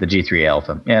might be the G3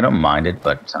 Alpha. Yeah, I don't mind it,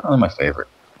 but it's not really my favorite.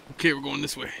 Okay, we're going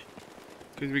this way.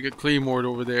 Because we got claymored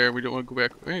over there. We don't want to go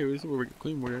back. Hey, this is where we got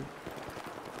claymored at.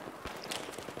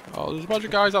 Oh, there's a bunch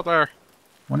of guys out there.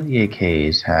 One of the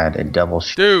AKs had a double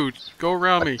Dude, go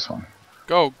around me. This one.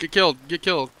 Go, get killed, get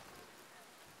killed.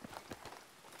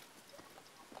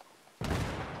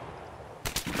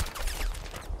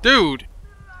 Dude!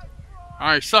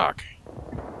 I suck.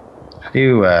 How do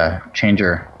you change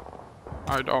your...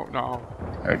 I don't know.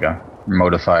 There we go.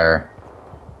 Modifier.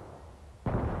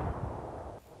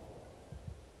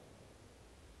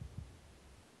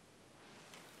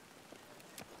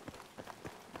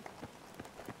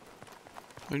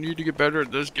 I need to get better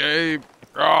at this game.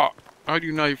 Ah, how do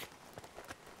you knife?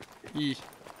 E.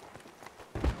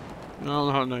 No, I don't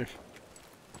know how to knife.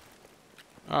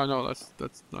 Oh no,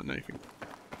 that's not knifing.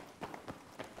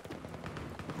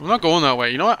 I'm not going that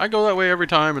way. You know what? I go that way every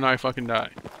time and I fucking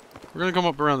die. We're gonna come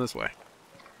up around this way.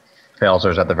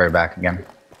 Failser's at the very back again.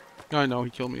 I know, he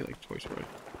killed me like twice already.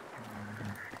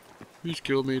 He's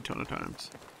killed me a ton of times.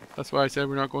 That's why I said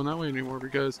we're not going that way anymore,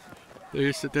 because they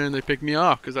just sit there and they pick me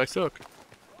off because I suck.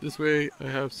 This way I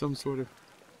have some sort of...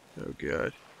 Oh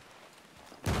god.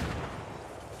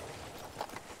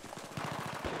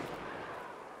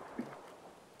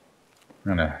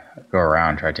 I'm gonna go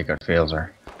around, try to take out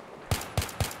Failser.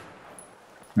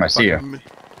 I see you.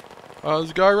 There's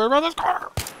a guy right around this corner!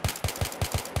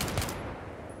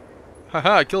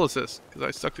 Haha, kill assist, because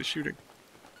I sucked at shooting.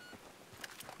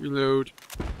 Reload.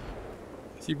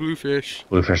 I see Bluefish.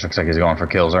 Bluefish looks like he's going for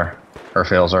Killser. Or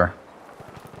Failser.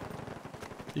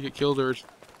 He get killed or...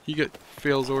 He get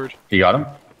failsord. You got him?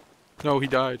 No, he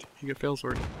died. He got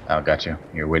failsord. Oh, got you.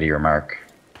 Your witty remark.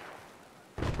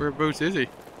 Whereabouts is he?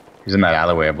 He's in that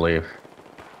alleyway, I believe.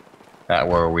 That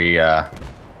where we got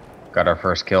our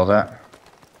first kills at.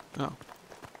 Oh.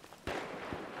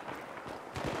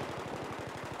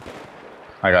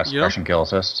 I got suppression kill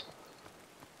assist.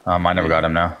 I never got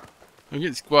him now. I'm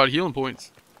getting squad healing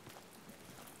points.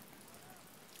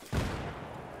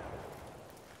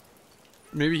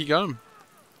 Maybe he got him.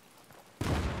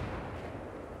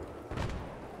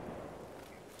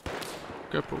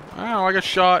 Ow, I got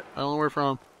shot. I don't know where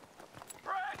from.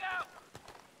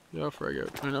 Yeah, frag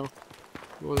out. I know.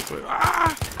 Go this way.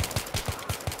 Ah!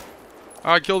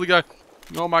 I killed the guy.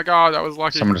 Oh my god, that was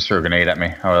lucky. Someone just threw a grenade at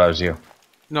me. Oh, that was you.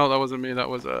 No, that wasn't me. That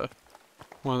was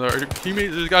one of our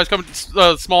teammates. There's guys coming.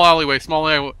 Small alleyway.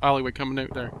 Small alleyway coming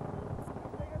out there.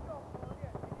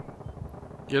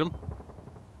 Get him.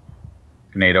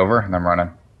 Grenade over, and I'm running.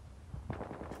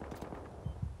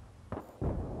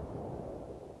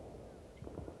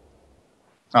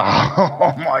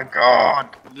 Oh my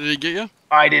god! Did he get you?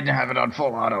 I didn't have it on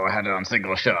full auto, I had it on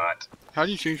single shot. How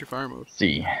do you change your fire mode?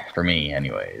 See, for me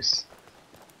anyways.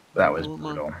 That was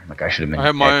brutal. Like I should have been... I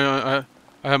have mine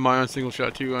I have mine on single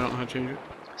shot too. I don't know how to change it.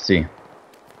 See.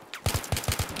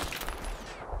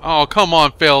 Oh, come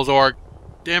on, Failsord.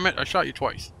 Damn it, I shot you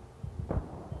twice.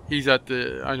 He's at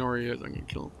the... I know where he is. I'm gonna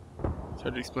kill him. It's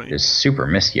hard to explain. It's super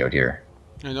misty out here.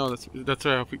 I know, that's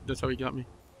how he got me.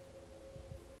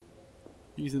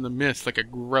 He's in the mist like a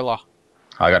gorilla.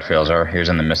 I got Failser. He was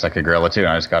in the mist like a gorilla too, and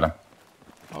I just got him.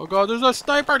 Oh god, there's a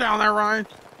sniper down there, Ryan!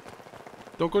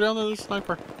 Don't go down there, there's a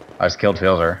sniper. I just killed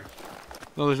Failser.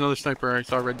 No, there's another sniper. I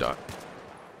saw a red dot.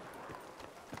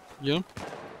 Get him?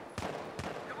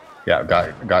 Yeah,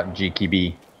 got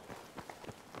GKB.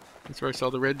 That's where I saw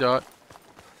the red dot.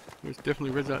 There's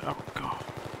definitely red dot. Oh god.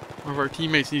 One of our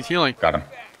teammates needs healing. Got him.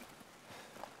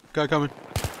 Guy coming.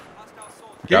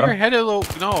 Got Get him? your head a little...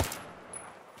 No.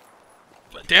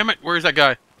 Damn it, where's that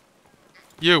guy?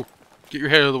 You. Get your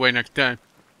head out of the way next time.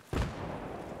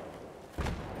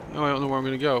 No, I don't know where I'm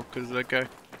gonna go, because that guy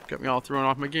got me all thrown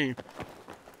off my game.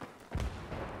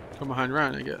 Come behind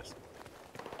Ryan, I guess.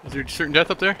 Is there a certain death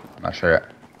up there? Not sure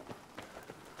yet.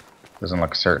 Doesn't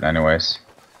look certain anyways.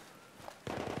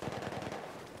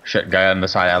 Shit, guy on the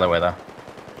side alleyway though.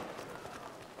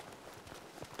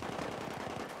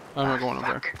 I'm not going up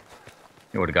there.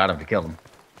 You would've got him to kill him.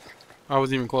 I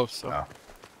wasn't even close, so. Oh.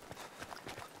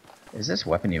 Is this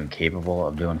weapon even capable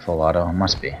of doing full auto? It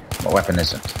must be. What weapon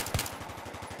isn't?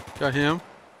 Got him.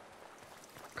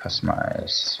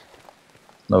 Customize.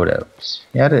 Loadouts.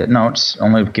 Yeah, no, it's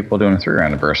only people doing a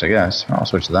 3-round burst, I guess. I'll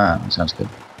switch to that. That sounds good.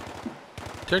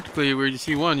 Technically, where you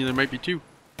see one, there might be two.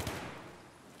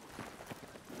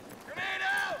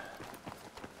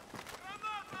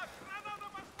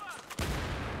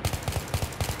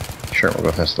 Sure, we'll go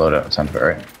with this loadout. Sounds about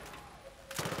right.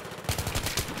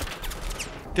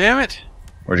 Damn it!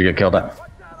 Where'd you get killed at?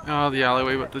 Oh, the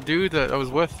alleyway, but the dude that I was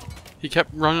with, he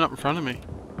kept running up in front of me.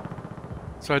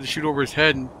 So I had to shoot over his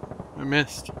head and I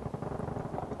missed.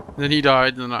 Then he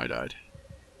died, and then I died.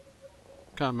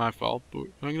 Kind of my fault, but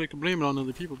I like to blame it on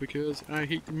other people because I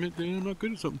hate to admit that I'm not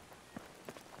good at something.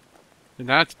 And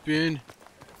that's been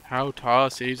how Tawe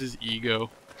saves his ego.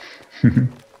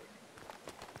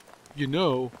 You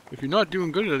know, if you're not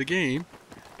doing good at a game,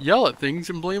 yell at things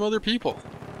and blame other people.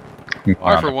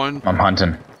 I, for one... I'm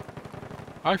hunting.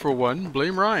 I, for one,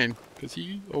 blame Ryan, because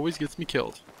he always gets me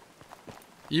killed.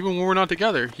 Even when we're not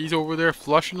together, he's over there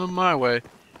flushing them my way,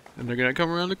 and they're gonna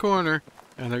come around the corner,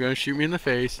 and they're gonna shoot me in the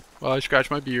face while I scratch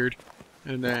my beard,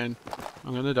 and then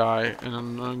I'm gonna die, and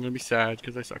I'm gonna be sad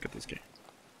because I suck at this game.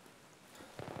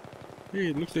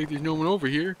 Hey, it looks like there's no one over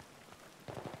here.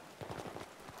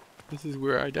 This is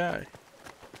where I die.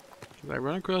 Because I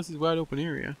run across this wide open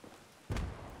area.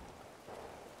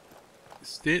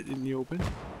 Sit in the open.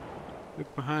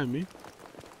 Look behind me.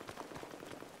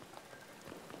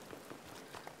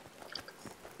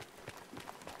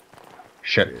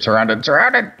 Shit, surrounded,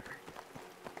 surrounded!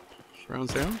 Surround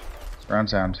sound? Surround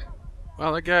sound.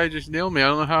 Wow, that guy just nailed me. I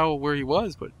don't know where he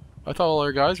was, but I thought all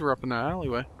our guys were up in that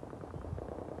alleyway.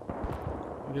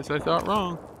 I guess I thought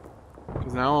wrong.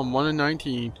 Because now I'm 1 in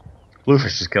 19.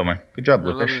 Bluefish just killed me. Good job,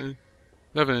 Or Bluefish.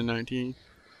 11 in 19.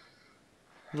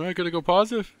 Am I gonna go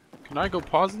positive? Can I go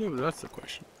positive? That's the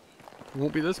question. It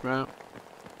won't be this map.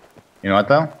 You know what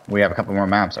though? We have a couple more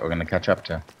maps that we're gonna catch up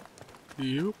to.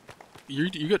 You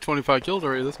got 25 kills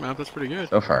already this map. That's pretty good.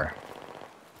 So far.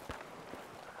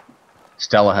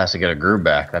 Stella has to get a groove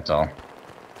back, that's all.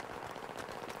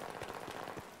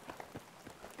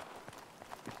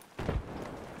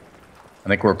 I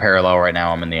think we're parallel right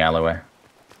now. I'm in the alleyway.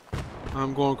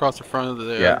 I'm going across the front of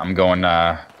the... Yeah, I'm going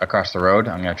across the road.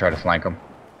 I'm going to try to flank them.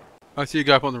 I see a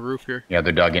guy up on the roof here. Yeah,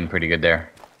 they're dug in pretty good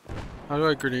there. How do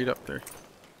I grenade up there?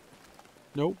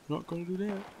 Nope, not going to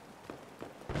do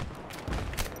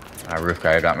that. Roof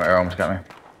guy almost got me.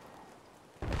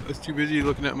 I was too busy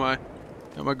looking at my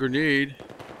grenade.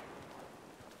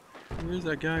 Where's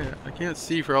that guy at? I can't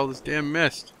see for all this damn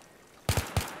mist.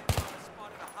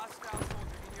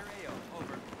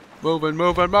 Moving.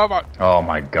 Oh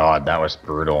my god, that was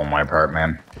brutal on my part,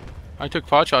 man. I took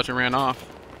pot shots and ran off.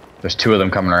 There's two of them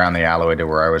coming around the alleyway to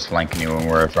where I was flanking you when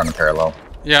we were running parallel.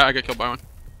 Yeah, I got killed by one.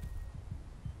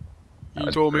 That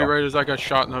You told me brutal. right as I got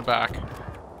shot in the back.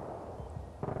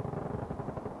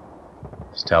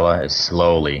 Stella is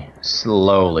slowly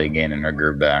gaining her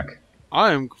groove back.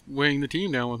 I am weighing the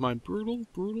team down with my brutal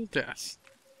deaths.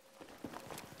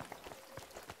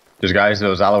 There's guys in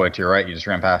those alleyway to your right. You just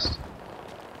ran past.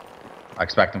 I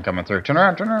expect them coming through. Turn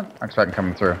around. I expect them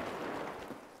coming through.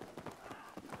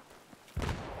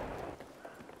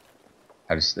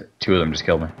 Two of them just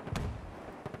killed me.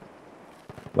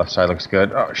 Left side looks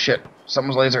good. Oh shit!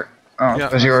 Someone's laser. Oh, Yeah,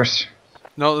 that's yours.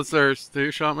 No, that's theirs.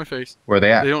 They shot in my face. Where are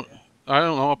they at? They don't. I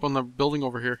don't know. Up on the building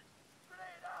over here.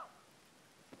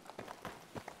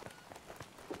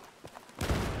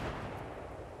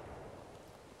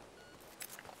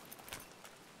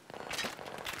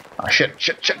 Oh shit!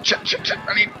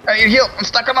 I need heal. I'm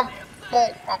stuck on them. Oh,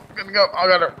 I'm gonna go. I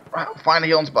gotta find a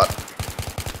healing spot.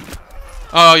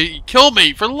 Oh, you killed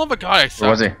me! For the love of God, I suck. Where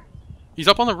was he? He's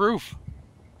up on the roof.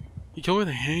 He killed me with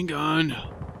a handgun.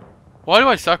 Why do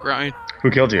I suck, Ryan?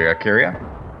 Who killed you? Kyria?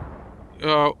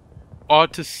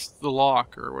 Autis the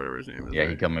Lock, or whatever his name is. Yeah,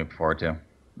 he killed me before too.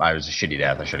 I was a shitty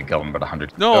death. I should have killed him, but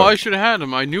 100. No, Oh. I should have had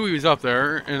him. I knew he was up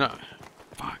there, and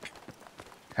fuck.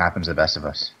 Happens to the best of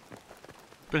us.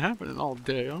 It's been happening all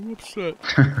day. I'm upset.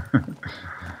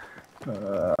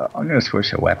 I'm gonna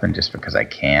switch a weapon just because I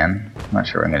can. I'm not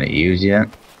sure I'm gonna use yet.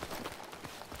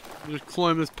 Just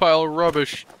climb this pile of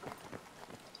rubbish.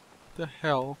 What the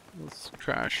hell? That's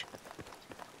trash.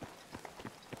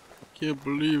 Can't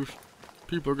believe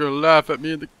people are gonna laugh at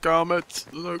me in the comments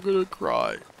and I'm gonna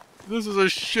cry. This is a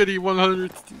shitty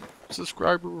 100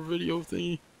 subscriber video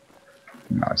thingy.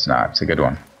 No, it's not. It's a good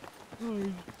one.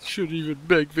 I shouldn't even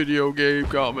make video game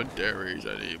commentaries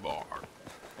anymore.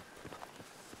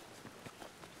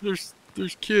 There's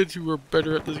kids who are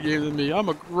better at this game than me. I'm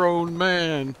a grown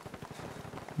man.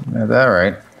 Is that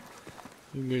right?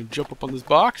 I'm gonna jump up on this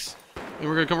box, and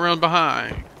we're gonna come around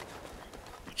behind.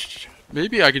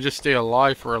 Maybe I could just stay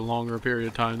alive for a longer period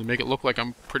of time to make it look like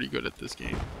I'm pretty good at this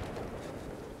game.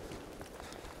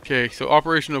 Okay, so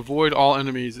Operation Avoid All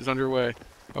Enemies is underway.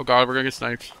 Oh god, we're gonna get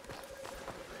sniped.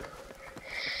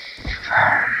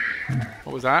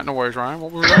 What was that noise, Ryan?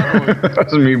 What was that noise?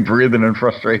 That's me breathing in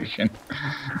frustration.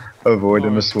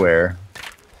 Avoiding a swear.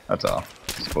 That's all.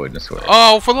 Just avoiding a swear.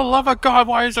 Oh, for the love of God,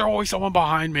 why is there always someone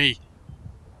behind me?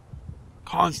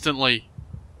 Constantly.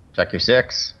 Check your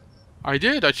 6. I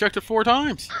did. I checked it 4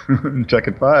 times. Check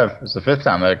it 5. It's the 5th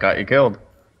time that it got you killed.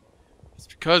 It's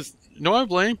because, you know what I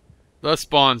blame? The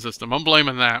spawn system. I'm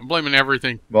blaming that. I'm blaming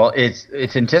everything. Well, you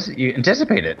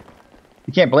anticipate it.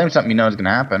 You can't blame something you know is gonna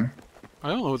happen. I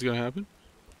don't know what's gonna happen.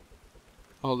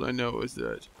 All I know is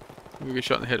that I'm gonna get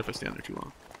shot in the head if I stand there too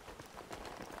long.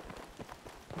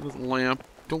 This lamp.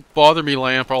 Don't bother me,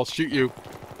 lamp, or I'll shoot you.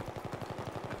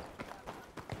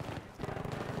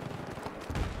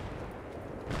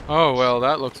 Oh, well,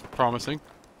 that looks promising.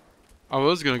 I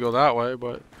was gonna go that way,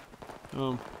 but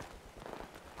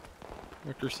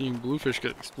after seeing Bluefish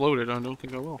get exploded, I don't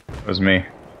think I will. It was me.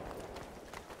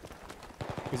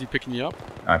 Is he picking you up?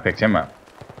 I picked him up.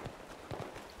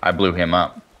 I blew him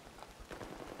up.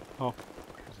 Oh.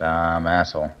 Some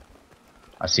asshole.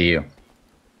 I see you.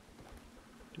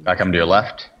 I come to your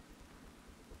left.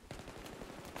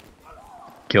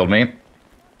 Killed me.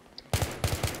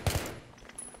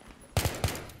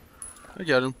 I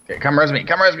got him. Okay, come res me.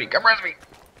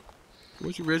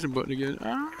 What's your raising button again?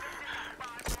 Ah.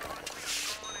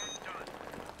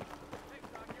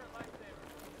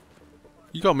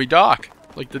 You call me Doc,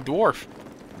 like the dwarf.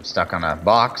 I'm stuck on a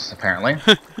box, apparently.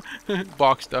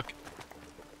 Box stuck.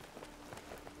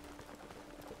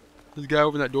 There's a guy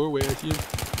over in that doorway. I see him.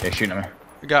 They're shooting at me.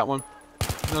 I got one.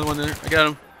 Another one there. I got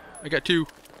him. I got two.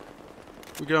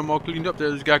 We got them all cleaned up there.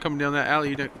 There's a guy coming down that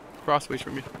alley that crossways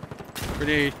from me.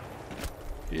 Grenade.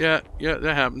 Yeah,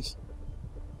 that happens.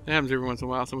 That happens every once in a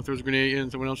while. Someone throws a grenade in,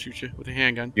 someone else shoots you with a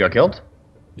handgun. You got killed?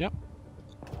 Yep.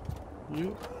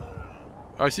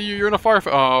 I see you. You're in a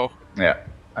firefight. Oh. Yeah.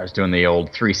 I was doing the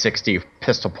old 360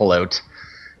 pistol pull-out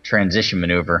transition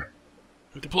maneuver.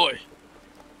 Deploy.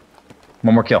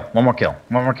 One more kill. One more kill.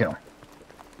 One more kill.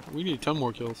 We need 10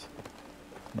 more kills.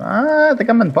 I think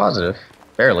I'm in positive.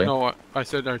 Barely. No, I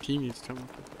said our team needs 10 more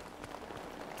kills.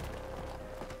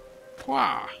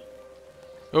 Wow.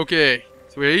 Okay.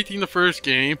 So we had 18 the first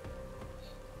game.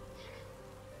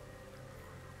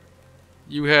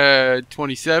 You had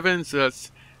 27, so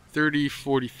that's 30,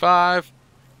 45.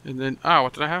 And then,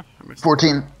 what did I have? I missed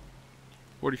 14.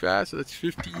 45, so that's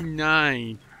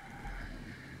 59.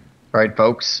 Alright,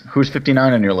 folks. Who's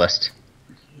 59 on your list?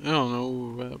 I don't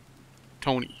know,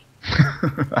 Tony.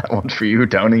 That one's for you,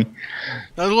 Tony.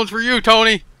 That one's for you,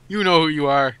 Tony. You know who you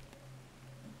are.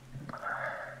 I'd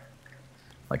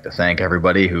like to thank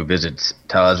everybody who visits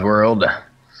Tawe's world.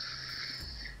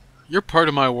 You're part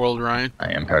of my world, Ryan.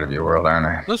 I am part of your world, aren't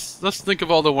I? Let's think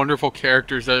of all the wonderful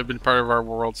characters that have been part of our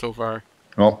world so far.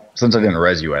 Well, since I didn't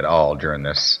res you at all during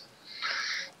this,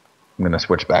 I'm going to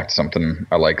switch back to something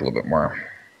I like a little bit more.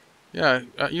 Yeah,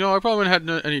 I probably wouldn't have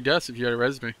had any deaths if you had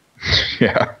res me.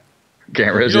 Yeah,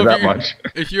 can't res you that much.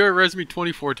 If you had res me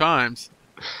 24 times,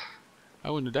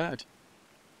 I wouldn't have died.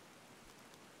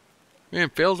 Man,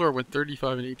 Failsor went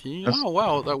 35 and 18. Oh,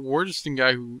 wow, that Wardiston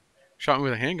guy who shot me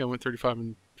with a handgun went 35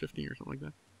 and 15 or something like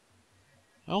that.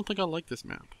 I don't think I like this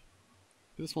map.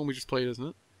 This one we just played, isn't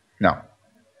it? No.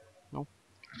 No?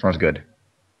 This one's good.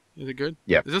 Is it good?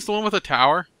 Yep. Is this the one with a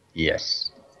tower?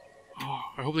 Yes. Oh,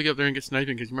 I hope they get up there and get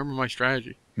sniping, because remember my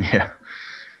strategy. Yeah.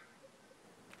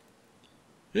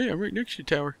 Hey, I'm right next to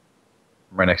the tower.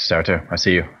 I'm right next to Tower 2. I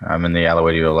see you. I'm in the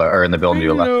alleyway to your left, or in the building to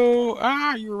your left.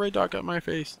 Hello! You were right, Doc, at my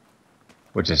face.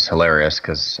 Which is hilarious,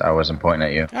 because I wasn't pointing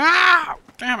at you.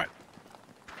 Damn it!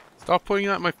 Stop pointing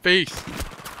at my face.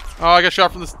 Oh, I got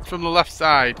shot from the left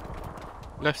side.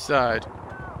 Left side.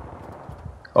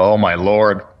 Oh my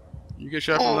lord. You get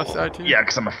shot from the left side too? Yeah,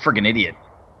 because I'm a friggin' idiot.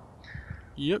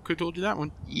 Yep, could've told you that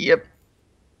one. Yep.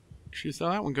 Should've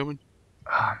saw that one coming.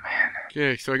 Oh man.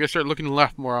 Okay, so I gotta start looking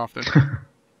left more often.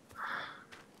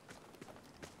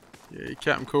 Yeah,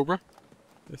 Captain Cobra.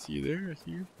 I see you there. I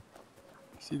see you.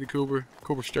 I see the Cobra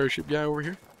Starship guy over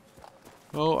here.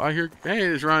 Oh, I hear. Hey,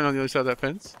 there's Ryan on the other side of that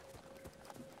fence.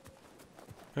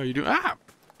 How you doing?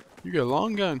 You got a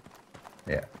long gun.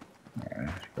 Yeah.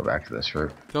 Go back to this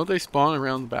route. Don't they spawn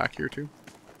around the back here too?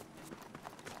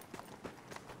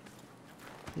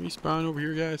 Can we spawn over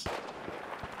here, guys?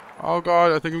 Oh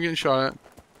god, I think I'm getting shot at.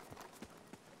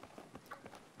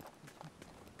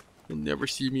 You'll never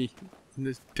see me in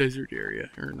this desert area.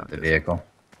 Or not The desert. vehicle.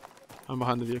 I'm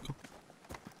behind the vehicle.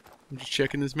 I'm just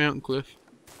checking this mountain cliff.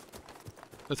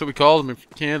 That's what we call them in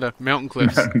Canada, mountain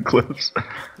cliffs. Mountain cliffs.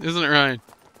 Isn't it, Ryan?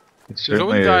 It There's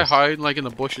always a guy is. hiding like in the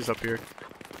bushes up here.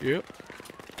 Yep.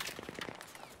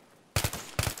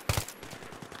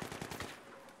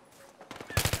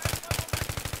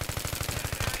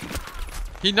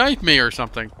 He knifed me or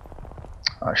something.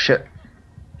 Oh shit.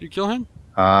 Did you kill him?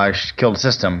 I killed the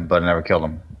system, but I never killed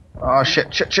him. Oh shit. I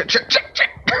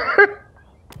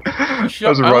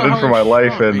was running for my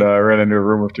life and ran into a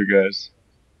room of two guys.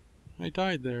 I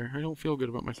died there. I don't feel good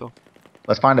about myself.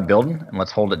 Let's find a building and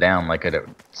let's hold it down like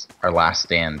it's our last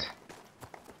stand.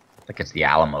 Like it's the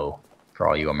Alamo for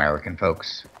all you American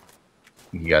folks.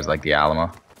 You guys like the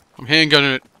Alamo? I'm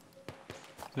handgunning it.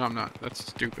 No, I'm not. That's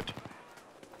stupid.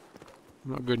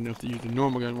 I'm not good enough to use a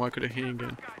normal gun. Why could a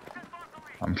handgun?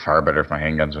 I'm far better with my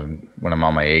handguns when I'm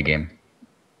on my A game.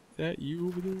 Is that you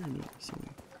over there? No, someone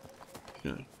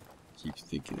keeps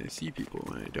thinking I see people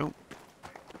when I don't.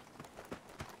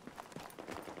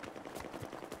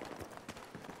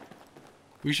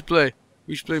 We should play.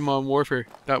 We should play Modern Warfare.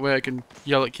 That way I can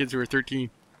yell at kids who are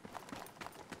 13.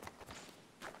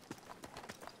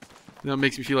 That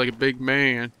makes me feel like a big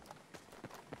man.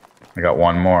 I got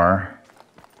one more.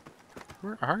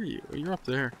 Where are you? You're up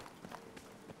there.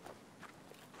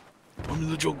 I'm in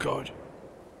the junkyard.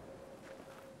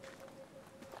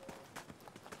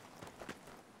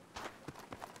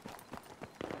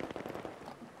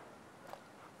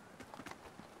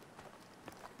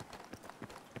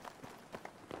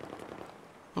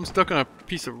 I'm stuck on a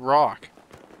piece of rock.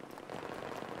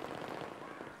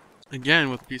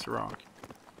 Again with a piece of rock.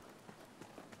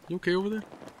 You okay over there?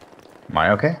 Am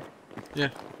I okay? Yeah.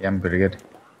 Yeah, I'm pretty good.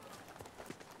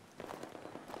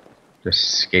 Just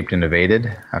escaped and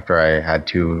evaded after I had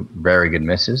 2 very good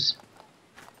misses.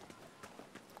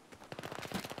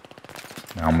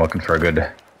 Now I'm looking for a good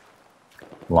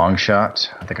long shot.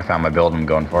 I think I found my build I'm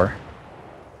going for.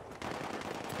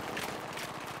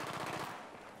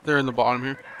 They're in the bottom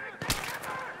here.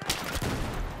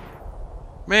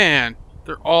 Man,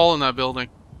 they're all in that building.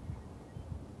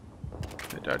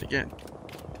 I died again.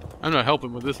 I'm not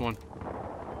helping with this one.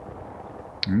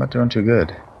 I'm not doing too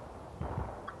good.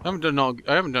 I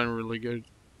haven't done really good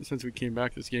since we came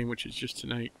back this game, which is just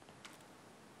tonight.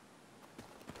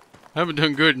 I haven't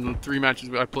done good in the 3 matches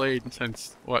I played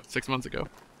since, what, 6 months ago?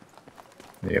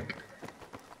 Yep.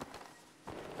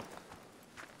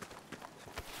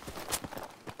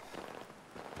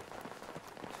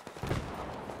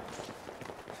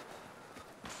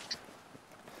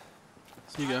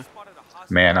 See you guys.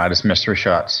 Man, I just missed 3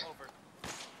 shots.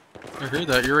 I heard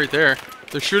that. You're right there.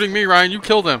 They're shooting me, Ryan. You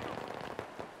kill them.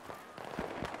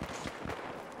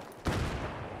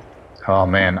 Oh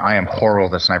man, I am horrible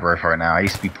with the sniper rifle right now. I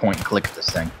used to be point and click at this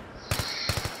thing.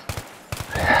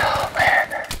 Oh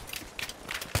man.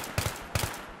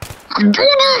 I'm doing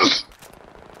this!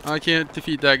 I can't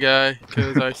defeat that guy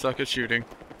because I suck at shooting.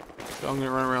 So I'm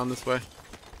gonna run around this way.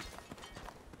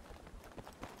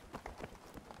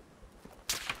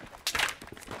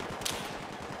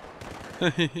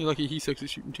 Lucky he sucks at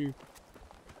shooting too.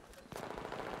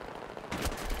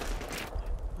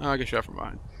 Oh, I got shot from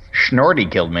behind. Schnorty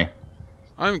killed me.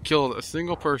 I haven't killed a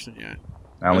single person yet.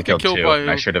 I only get killed 2.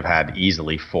 by- I should have had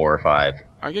easily 4 or 5.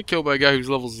 I get killed by a guy who's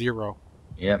level 0.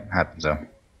 Yep, happens though.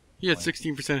 He had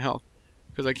 16% health.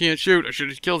 Because I can't shoot. I should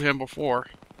have killed him before.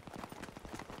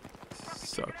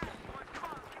 Suck.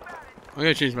 I'm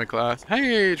gonna change my class.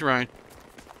 Hey, it's Ryan.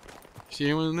 See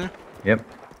anyone in there? Yep.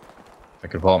 If I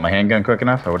could pull out my handgun quick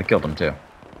enough, I would have killed him too.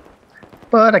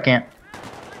 But I can't.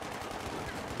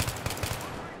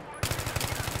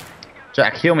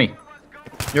 Jack, heal me.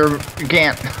 You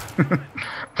can't.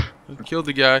 I killed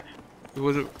the guy. It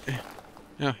wasn't.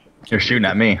 Yeah. You're shooting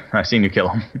at me. I seen you kill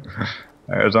him.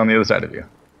 I was on the other side of you.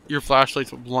 Your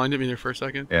flashlights blinded me there for a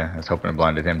second. Yeah, I was hoping it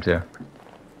blinded him too.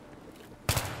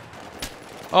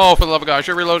 Oh, for the love of God.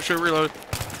 Should reload, should reload.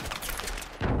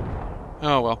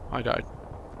 Oh, well. I died.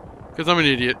 Because I'm an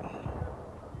idiot.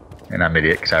 And I'm an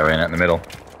idiot because I ran out in the middle.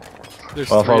 There's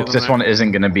Well, 3 of folks, them this there. one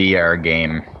isn't going to be our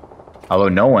game. Although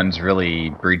no one's really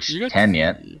breached You got 10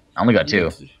 yet. I only got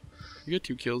 2. You got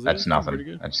 2 kills there. That's Pretty nothing.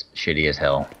 good. That's shitty as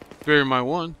hell. Better than my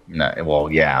 1. No, well,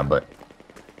 yeah, but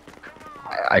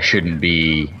I shouldn't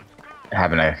be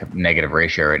having a negative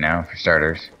ratio right now, for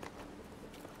starters.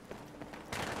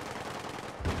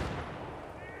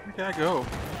 Where'd that go?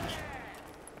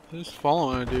 Just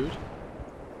following a dude.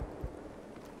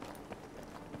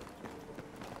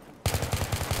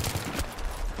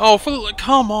 Oh,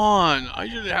 come on! I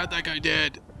should have had that guy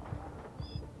dead.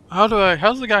 How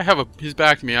does the guy have his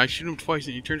back to me? I shoot him twice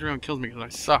and he turns around and kills me because I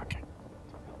suck.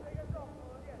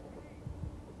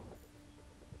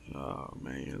 Oh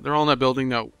man, they're all in that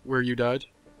building where you died.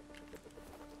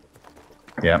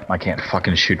 Yeah, I can't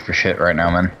fucking shoot for shit right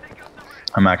now, man.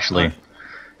 I'm actually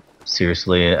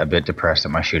seriously a bit depressed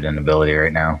at my shooting ability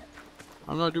right now.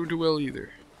 I'm not doing too well either.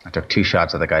 I took 2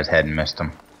 shots at the guy's head and missed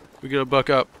him. We gotta buck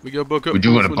up. We gotta buck up. We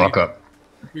do gotta buck up.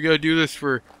 We gotta do this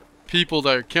for people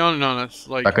that are counting on us.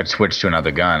 Like, If I could switch to another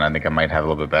gun, I think I might have a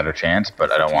little bit better chance,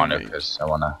 but I don't want to because I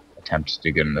want to attempt to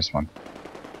do good in this one.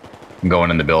 I'm going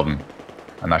in the building.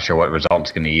 I'm not sure what result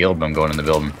it's going to yield, but I'm going in the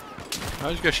building. I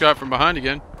just got shot from behind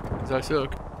again, because I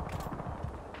suck.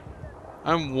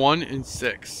 I'm 1 in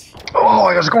 6. Oh,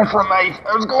 I was going for a knife.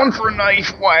 I was going for a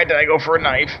knife. Why did I go for a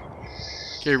knife?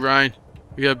 Okay, Ryan,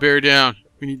 we gotta bear down.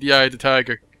 We need the eye of the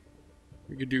tiger.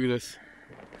 We can do this.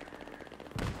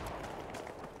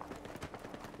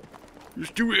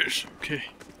 Let's do this. Okay.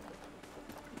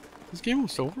 This game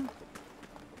almost over?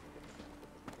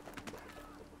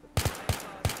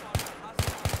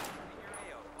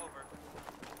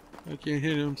 I can't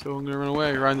hit him, so I'm gonna run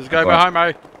away. Ryan, there's a guy behind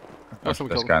me. Oh,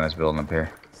 someone This killed guy him. in this building up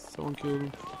here. Someone killed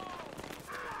him.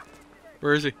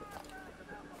 Where is he?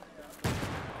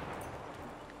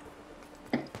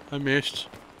 I missed.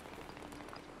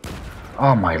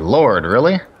 Oh my lord,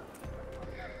 really?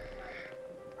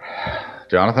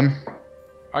 Jonathan?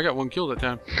 I got 1 kill that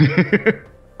time.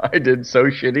 I did so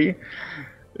shitty.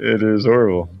 It is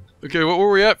horrible. Okay, what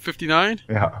were we at? 59?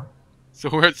 Yeah. So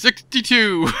we're at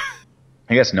 62.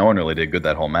 I guess no one really did good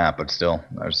that whole map, but still,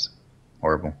 that was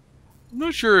horrible. I'm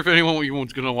not sure if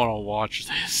anyone's gonna want to watch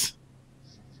this.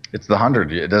 It's the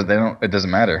 100. It doesn't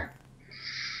matter.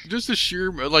 Just a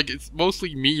sheer, like, it's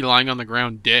mostly me lying on the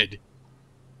ground dead.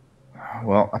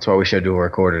 Well, that's why we should have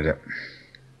recorded it.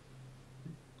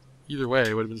 Either way,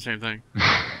 it would have been the same thing.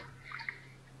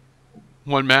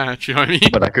 One match, you know what I mean?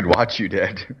 But I could watch you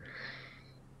dead.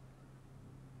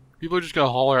 People are just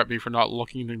gonna holler at me for not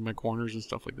looking in my corners and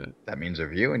stuff like that. That means they're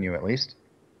viewing you at least.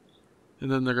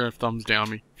 And then they're gonna thumbs down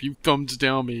me. If you thumbs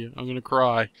down me, I'm gonna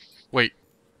cry. Wait.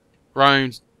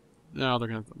 Ryan's... No, they're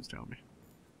gonna thumbs down me.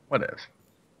 What if?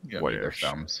 You don't need their Whatever.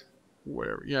 thumbs.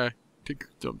 Whatever. Yeah, take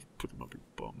your thumbs, put them up your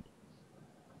bum.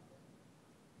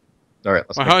 Alright,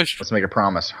 My highest... let's make a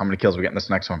promise. How many kills we get in this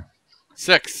next one?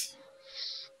 6.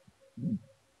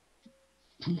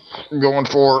 I'm going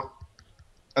for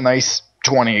a nice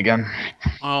 20 again.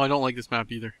 Oh, I don't like this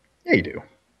map either. Yeah, you do.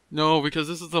 No, because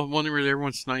this is the one where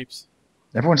everyone snipes.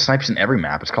 Everyone snipes in every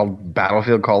map. It's called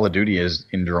Battlefield Call of Duty as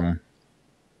Indrum.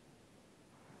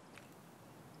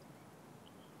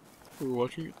 We're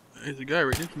watching it. There's a guy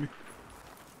right next to me.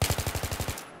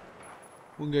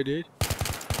 One guy dead.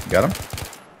 Got him?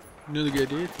 Another guy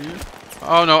dead. Yeah.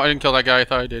 Oh no, I didn't kill that guy. I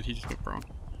thought I did. He just went prone.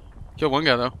 Killed one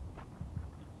guy though.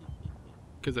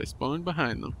 Because I spawned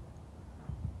behind them.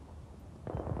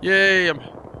 Yay!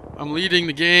 I'm leading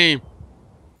the game.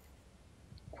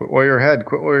 Quit while you're ahead.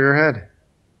 Quit while you're ahead.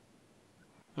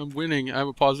 I'm winning. I have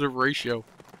a positive ratio.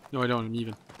 No, I don't. I'm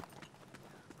even.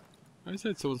 I just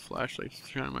had someone's flashlight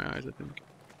shining in my eyes, I think.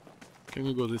 Okay, I'm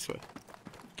gonna go this way.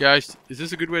 Guys, is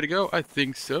this a good way to go? I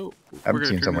think so. I haven't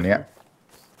seen someone yet.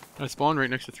 I spawned right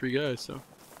next to 3 guys, so.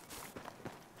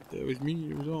 That was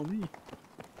me. It was all me.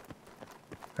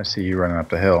 I see you running up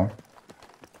the hill.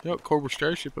 Yep, Cobra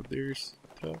Starship up there is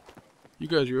top. You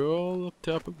guys are all up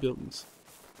top of buildings.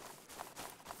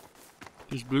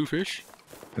 There's Bluefish.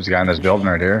 There's a guy in this building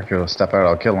right here. If you'll step out,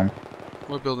 I'll kill him.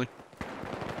 What building?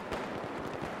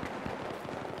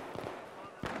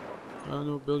 I don't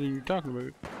know what building you're talking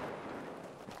about.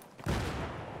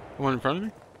 The one in front of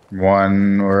me?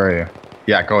 One, where are you?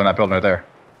 Yeah, go in that building right there.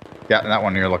 Yeah, that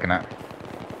one you're looking at.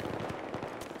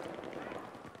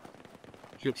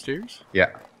 Is he upstairs?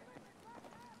 Yeah.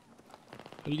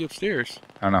 How do you get upstairs?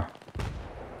 I don't know.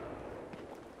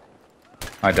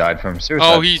 I died from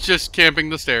suicide. Oh, he's just camping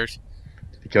the stairs.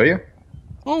 Did he kill you?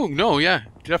 Oh, no, yeah.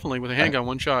 Definitely, with a handgun,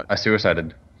 one shot. I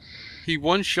suicided. He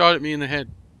one shot at me in the head.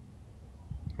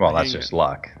 Well, that's just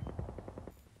luck.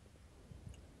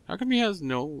 How come he has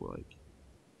no, like...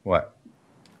 What?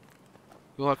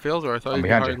 Well, that fails are. I thought I'm he'd be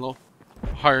behind higher, you.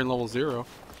 higher in level 0.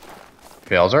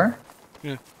 Fails are?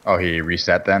 Yeah. Oh, he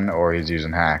reset then, or he's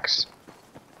using hacks?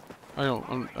 I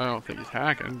don't think he's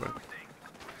hacking, but...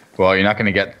 Well, you're not going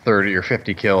to get 30 or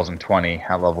 50 kills in 20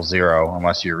 at level 0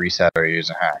 unless you reset or you're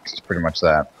using hacks. It's pretty much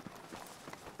that.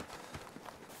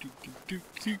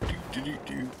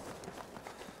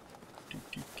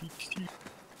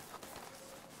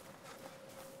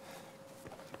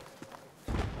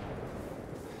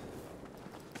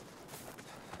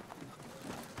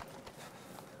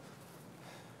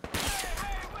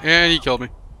 And he killed me.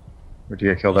 Where'd you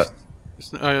get killed at? Next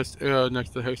to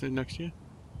the house next to you.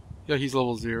 Yeah, he's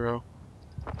level 0.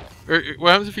 What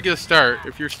happens if you get a start?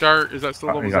 If your start, is that still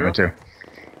level 0? You got me too.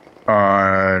 No,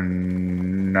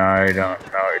 I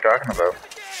don't know what you're talking about.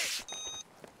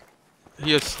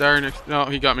 He has star next. No,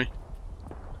 he got me.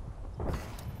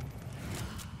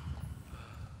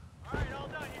 Alright, all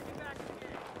done. You get back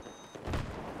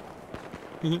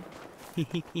to the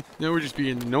game. Now we're just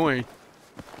being annoying.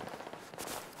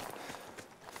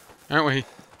 Aren't we?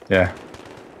 Yeah.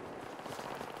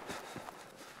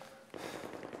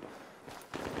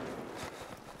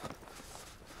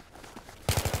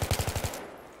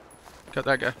 Got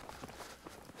that guy.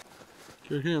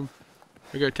 Kill him.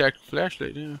 I got a tactical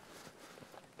flashlight now.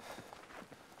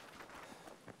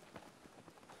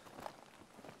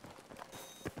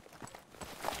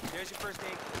 There's your first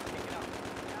aid. Pick it up.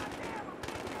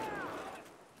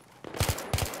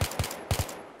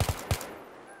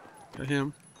 Got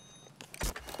him.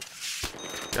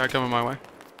 Guy coming my way.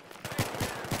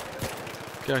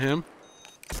 Got him.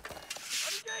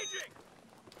 Engaging.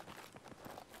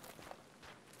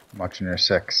 I'm watching your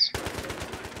 6.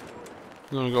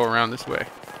 I'm gonna go around this way.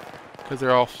 Because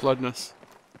they're all flooding us.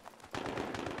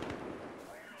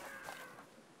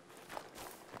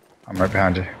 I'm right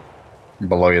behind you. I'm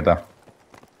below you though.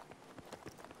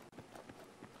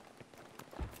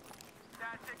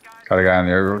 Got a guy in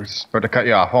there. We're about to cut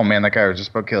you off. Oh man, that guy was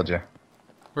just about killed you.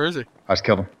 Where is he? I just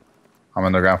killed him. I'm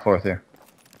on the ground floor with you.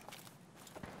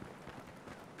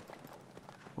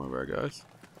 One of our guys.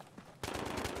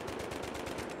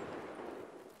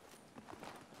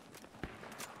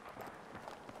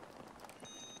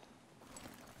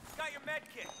 Got your med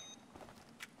kit.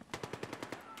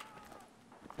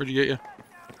 Where'd you get you?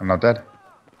 I'm not dead.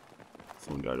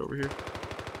 Someone died over here.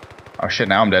 Oh shit,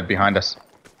 now I'm dead behind us.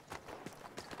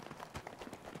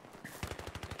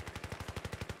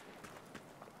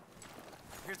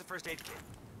 Here's the first aid kit.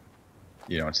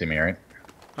 You don't see me, right?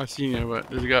 I've seen you, but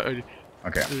there's a guy. Okay,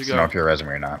 There's a so guy. know if you're resume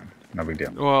or not. No big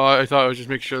deal. Well, I thought I was just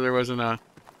making sure there wasn't a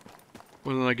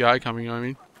guy coming. You know what I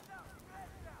mean?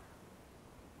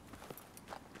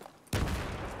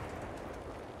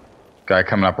 Guy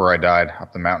coming up where I died,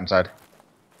 up the mountainside.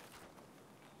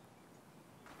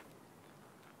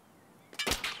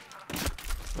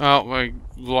 Oh, I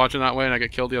was watching that way and I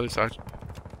got killed the other side.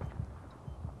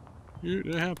 Yeah,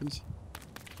 that happens.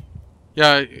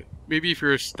 Yeah, maybe if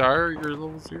you're a star, you're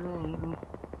level 0. I don't know.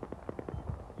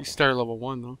 You star level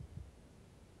 1 though.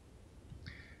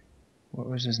 What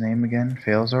was his name again?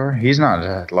 Failzor? He's not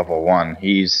at level 1.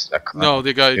 He's a No,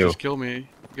 the guy two. just killed me.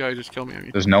 The guy just killed me. I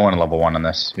mean, There's no one level 1 in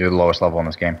this. You're the lowest level in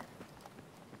this game.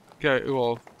 guy.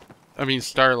 Well, I mean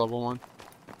star level 1.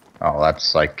 Oh,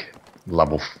 that's like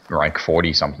level like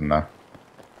 40 something though.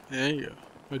 Yeah, yeah.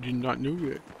 I did not know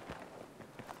that.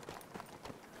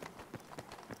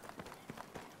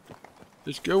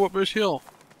 Let's go up this hill.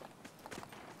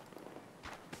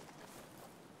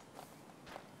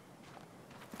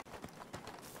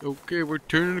 Okay, we're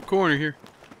turning the corner here.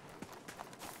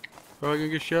 Probably gonna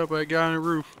get shot by a guy on the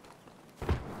roof.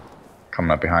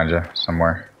 Coming up behind you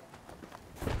somewhere.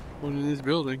 One in this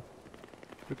building.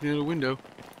 Looking at a window.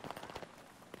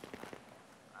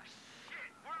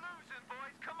 Shit, we're losing,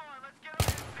 boys. Come on, let's get on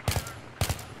this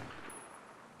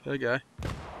together. That guy.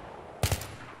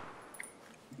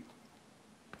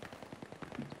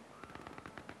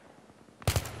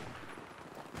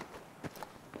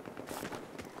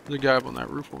 There's a guy up on that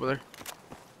roof over there.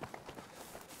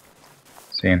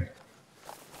 Seen.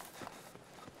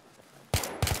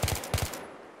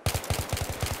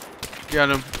 Got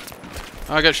him.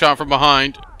 I got shot from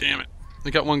behind. Damn it. I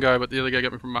got one guy, but the other guy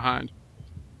got me from behind.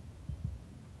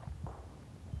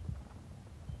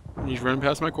 And he's running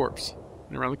past my corpse.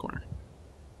 And around the corner.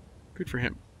 Good for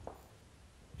him.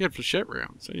 He had flechette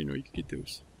rounds. I didn't know you could get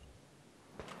those.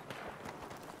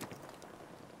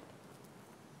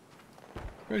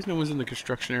 Surprised no one's in the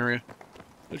construction area.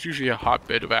 That's usually a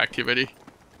hotbed of activity.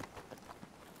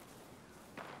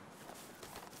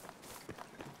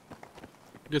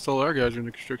 I guess all our guys are in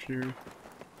the construction area.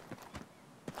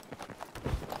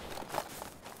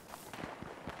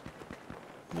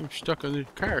 I'm stuck on the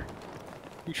car.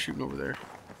 He's shooting over there.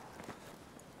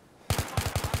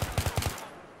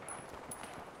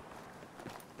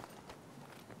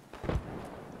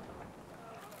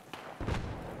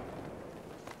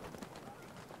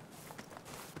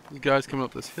 These guys coming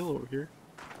up this hill over here.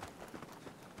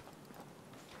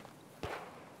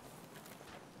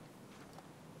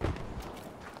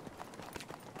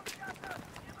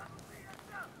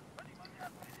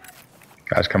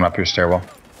 Guys coming up your stairwell.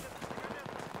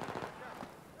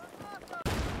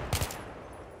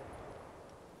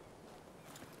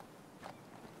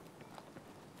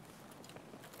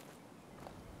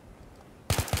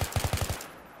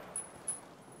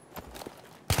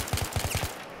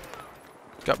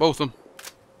 Got both of them.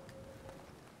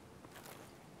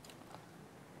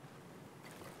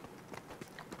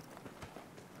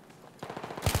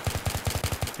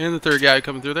 And the third guy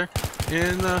coming through there.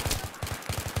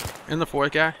 And the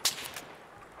fourth guy.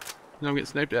 Now I'm getting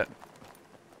sniped at.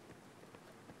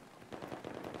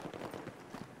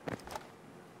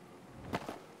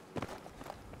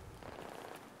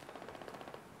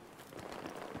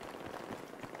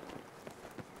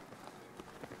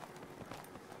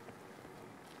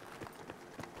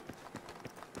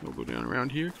 We'll go down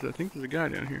around here because I think there's a guy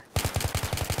down here.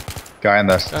 Guy in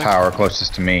the tower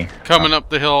closest to me. Coming up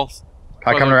the hill.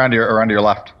 Guy coming around to your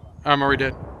left. I'm already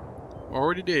dead.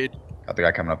 Already dead. Got the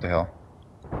guy coming up the hill.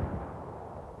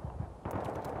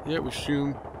 Yeah, it was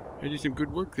Shoom. I did some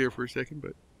good work there for a second,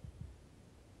 but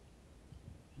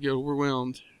you get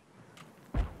overwhelmed.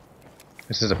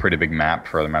 This is a pretty big map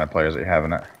for the amount of players that you have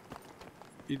in it.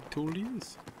 It totally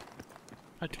is.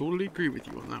 I totally agree with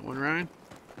you on that one, Ryan.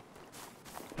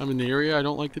 I'm in the area I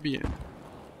don't like to be in.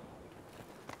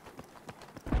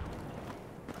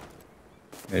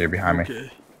 Yeah, you're behind me.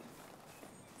 Okay.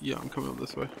 Yeah, I'm coming up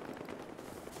this way.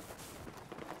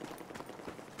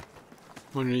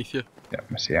 I'm underneath you. Yeah,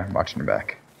 I see ya. I'm watching your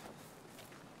back.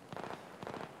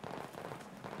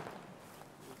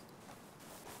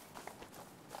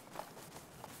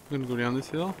 I'm gonna go down this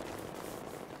hill.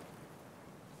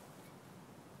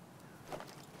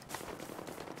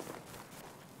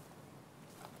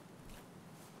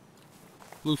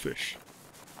 Bluefish.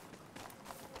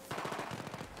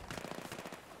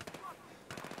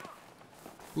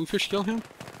 Bluefish kill him?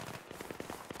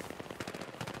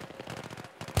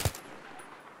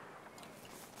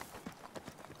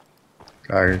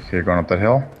 Guy, you're going up that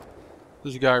hill?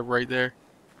 There's a guy right there.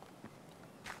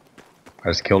 I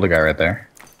just killed a guy right there.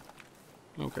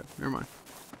 Okay, never mind.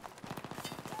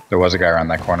 There was a guy around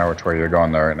that corner, which way you're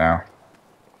going there right now.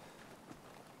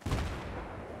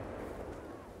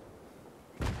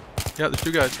 Yeah, there's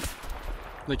two guys.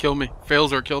 They killed me.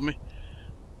 Fails or killed me.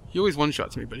 He always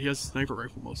one-shots me, but he has a sniper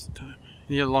rifle most of the time.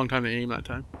 He had a long time to aim that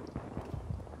time.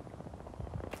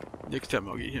 Next time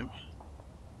I'll get him.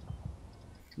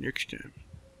 Next time.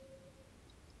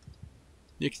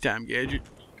 Next time, Gadget.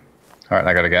 Alright,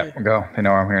 I gotta go. They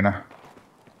know I'm here now.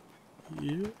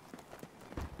 Yeah.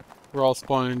 We're all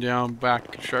spawning down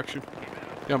back construction.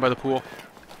 Down by the pool.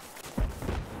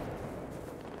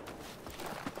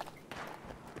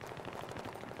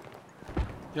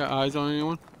 Got eyes on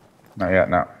anyone? Not yet,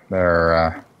 no.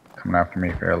 They're coming after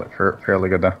me fairly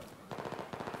good though.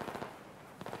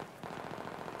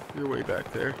 You're way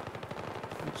back there.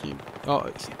 Oh,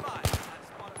 I see.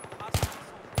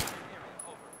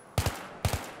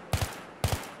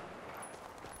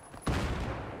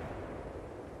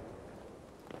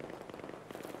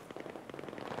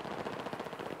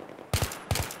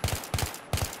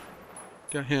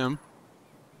 Got him.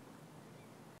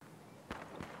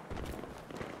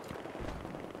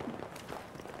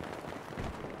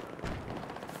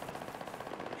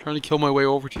 Trying to kill my way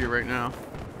over to you right now.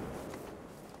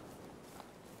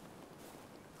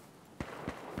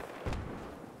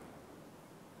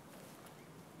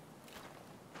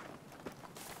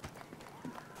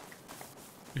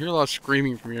 I hear a lot of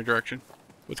screaming from your direction.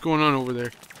 What's going on over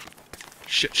there?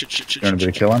 Shit, shit, shit, shit, You want shit, to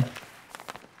do the killing?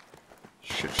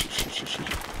 shit, shit, shit, shit,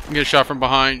 shit. I'm getting shot from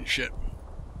behind. Shit.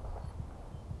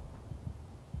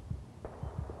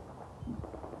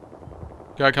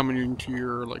 Guy coming into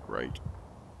your, like, right.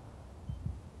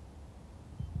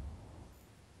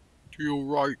 To your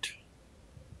right.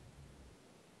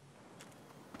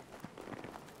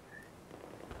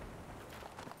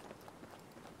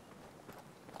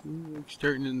 Ooh,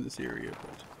 starting in this area,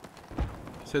 but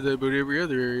I said that about every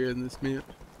other area in this map.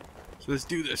 So let's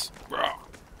do this. Rah.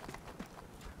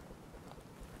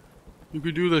 You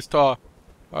can do this, Tawe.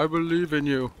 I believe in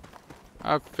you.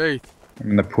 Have faith.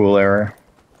 I'm in the pool area.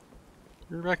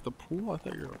 You're back at the pool? I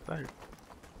thought you were up there.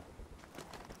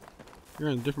 You're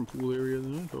in a different pool area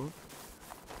than I thought.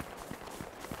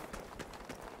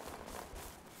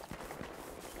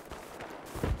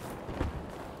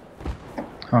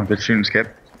 Oh, good shooting,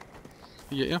 Skip.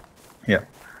 You get you? Yeah.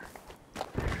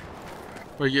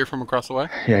 Where you get from across the way?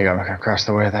 Yeah, you got across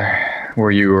the way there.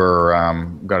 Where you were,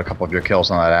 got a couple of your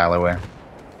kills on that alleyway.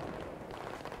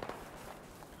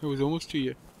 It was almost to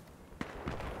you.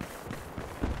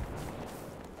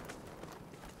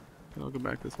 I'll go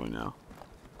back this way now.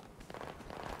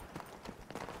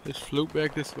 Just float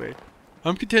back this way.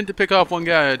 I'm content to pick off one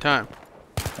guy at a time.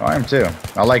 Oh, I am too.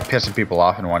 I like pissing people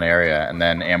off in one area and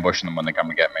then ambushing them when they come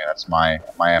to get me. That's my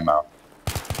MO.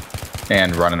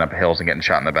 And running up hills and getting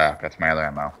shot in the back. That's my other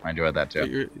MO. I enjoyed that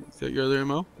too. Is that your other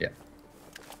MO? Yeah.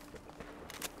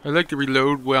 I like to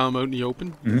reload while I'm out in the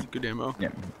open. It's a good MO. Yeah.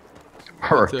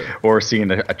 That's Or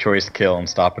seeing a choice kill and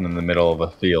stopping in the middle of a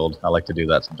field. I like to do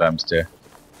that sometimes too.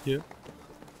 Yep.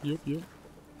 Yep.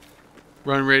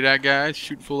 Run right at guys,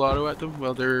 shoot full auto at them.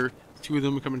 Well, two of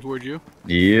them are coming towards you.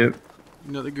 Yep.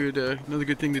 Another good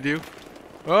thing to do.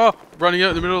 Oh, running out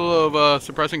in the middle of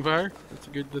suppressing fire. That's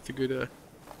a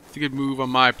good move on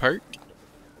my part.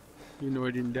 Even though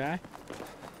I didn't die.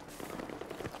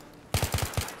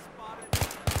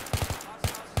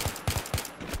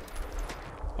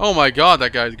 Oh my god,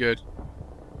 that guy's good.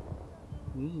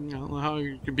 I don't know how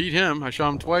you can beat him. I shot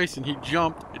him twice and he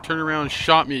jumped, it turned around and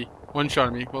shot me. One shot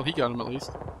at me. Well, he got him at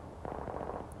least.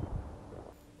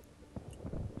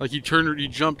 Like he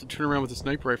jumped and turned around with a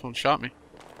sniper rifle and shot me.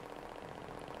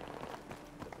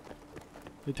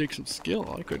 It takes some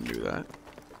skill. I couldn't do that.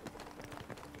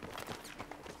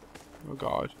 Oh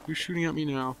god. Who's shooting at me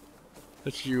now?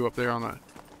 That's you up there on that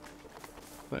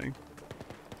thing.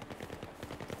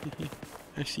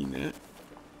 I seen that.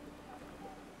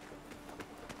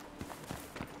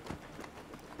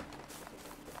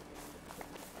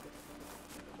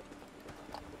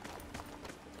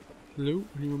 Hello?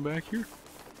 Anyone back here?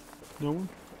 No one?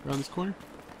 Around this corner?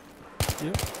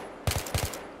 Yep.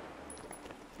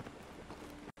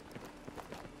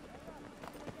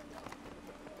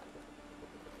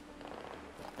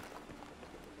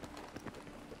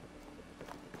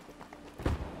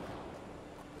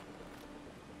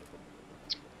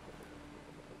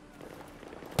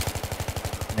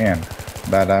 Man,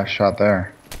 badass shot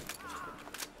there.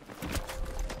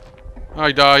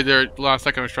 I died there last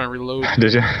second. I was trying to reload.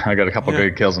 Did you? I got a couple Yeah.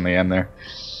 good kills in the end there.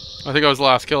 I think I was the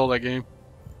last kill of that game.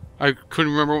 I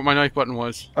couldn't remember what my knife button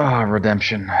was. Ah,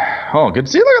 redemption. Oh, good.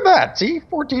 See, look at that. See,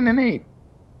 14 and 8.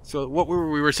 So what were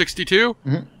we? We were 62?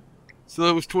 Mhm. So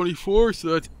that was 24, so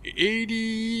that's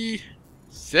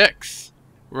 86.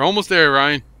 We're almost there,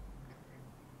 Ryan.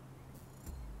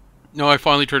 No, I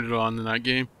finally turned it on in that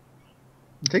game.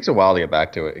 It takes a while to get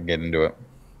back to it and get into it.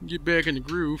 Get back in the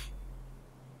groove.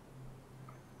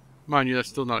 Mind you, that's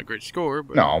still not a great score,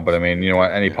 but... No, but I mean, you know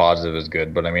what? Any positive is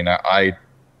good. But I mean,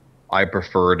 I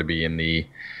prefer to be in the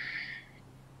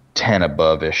 10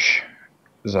 above-ish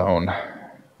zone.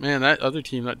 Man, that other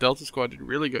team, that Delta squad, did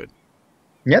really good.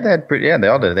 Yeah, they had pretty. Yeah, they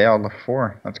all did. They all looked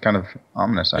 4. That's kind of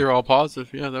ominous. They were all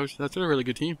positive. Yeah, that's a really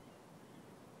good team.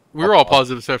 We were all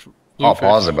positive except for All Bluefish.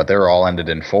 positive, but they were all ended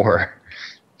in 4,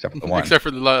 except for the one. Except for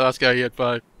the last guy, he had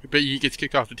 5. I bet you he gets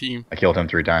kicked off the team. I killed him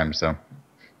 3 times, so.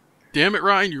 Damn it,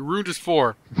 Ryan, you ruined his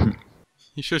 4.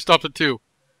 He should have stopped at 2.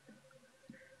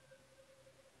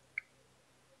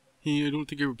 I don't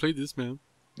think he ever played this, man.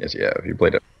 Yes, yeah. You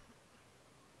played it.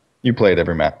 You played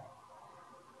every map.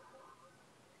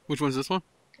 Which one's this one?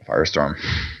 Firestorm.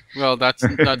 Well, that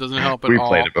doesn't help at We all.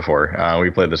 played it before.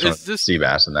 We played this one Is with this-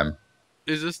 Seabass and them.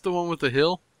 Is this the one with the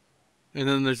hill? And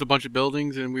then there's a bunch of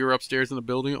buildings, and we were upstairs in a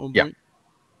building at one Yeah. point?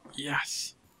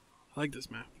 Yes. I like this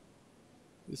map.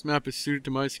 This map is suited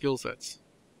to my skill sets.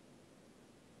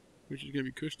 Which is going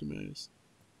to be customized.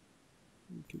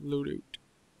 We can load out.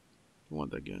 I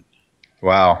want that gun.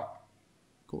 Wow.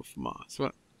 Go with Moss.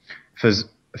 What?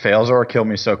 Failzor killed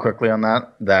me so quickly on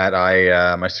that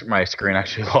I my screen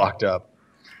actually locked up.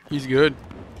 He's good.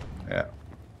 Yeah.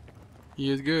 He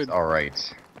is good. All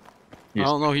right. I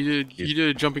don't know. He did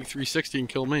a jumping 360 and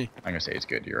killed me. I'm gonna say he's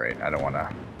good. You're right. I don't want to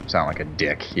sound like a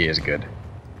dick. He is good.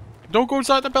 Don't go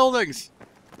inside the buildings.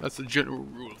 That's the general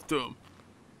rule of thumb.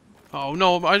 Oh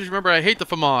no! I just remember I hate the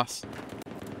FAMAS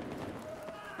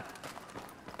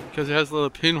because it has a little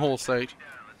pinhole sight.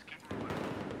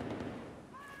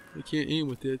 I can't aim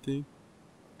with that thing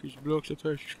because it blocks up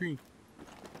the screen.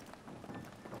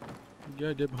 The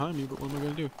guy dead behind me, but what am I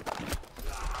gonna do?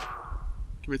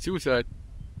 Commit suicide.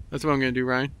 That's what I'm gonna do,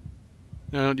 Ryan.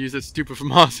 I don't use that stupid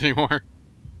FAMAS anymore.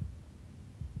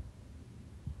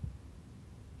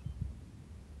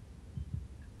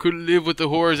 Couldn't live with the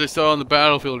horrors I saw on the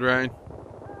battlefield, Ryan.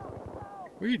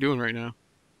 What are you doing right now?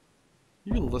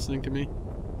 You even listening to me?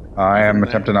 I am Over there.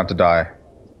 attempting not to die.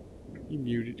 You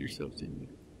muted yourself, didn't you?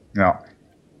 No.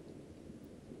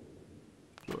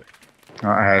 Go away.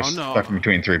 I was Oh, no. stuck in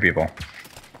between 3 people.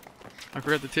 I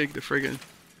forgot to take the friggin'...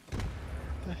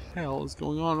 What the hell is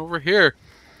going on over here?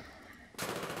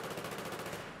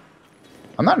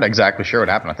 I'm not exactly sure what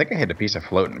happened. I think I hit a piece of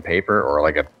floating paper or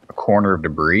like a corner of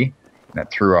debris, and it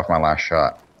threw off my last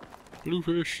shot.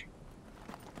 Bluefish.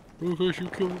 Bluefish, you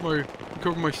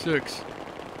covered my 6.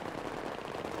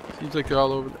 Seems like they're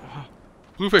all over there. Ah,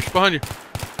 Bluefish, behind you!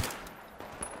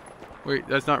 Wait,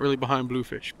 that's not really behind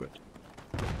Bluefish, but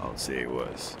I'll say it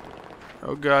was.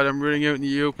 Oh god, I'm running out in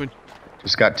the open.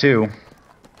 Just got 2.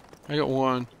 I got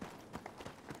 1.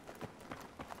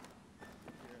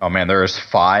 Oh man, there is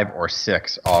 5 or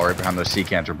 6 all right behind those sea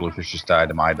cans where Bluefish just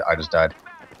died. I just died.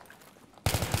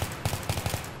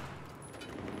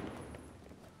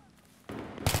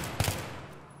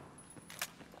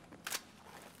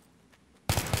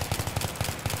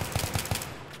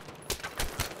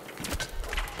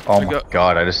 Oh my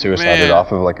god, I just suicided Man.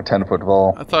 off of like a 10-foot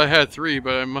wall. I thought I had 3,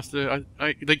 but I must have...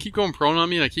 they keep going prone on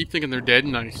me, and I keep thinking they're dead,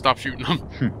 and I stop shooting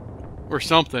them. Or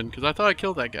something, because I thought I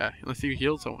killed that guy. Unless he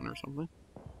healed someone or something.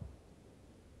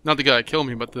 Not the guy that killed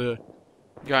me, but the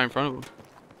guy in front of him.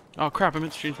 Oh crap, I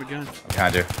meant to change my gun.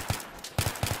 Behind you.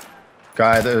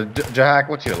 Guy, Jack,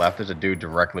 what's to your left? There's a dude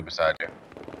directly beside you.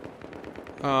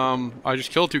 I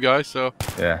just killed 2 guys, so...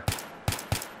 Yeah.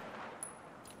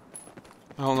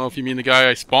 I don't know if you mean the guy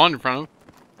I spawned in front of.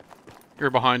 Or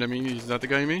behind, I mean. Is that the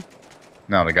guy you mean?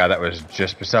 No, the guy that was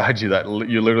just beside you that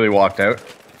you literally walked out.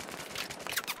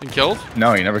 And killed?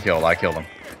 No, you never killed. I killed him.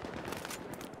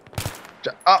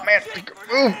 Oh man,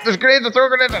 move! There's grenades to throw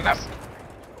grenades at us!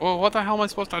 Oh, what the hell am I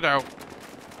supposed to do?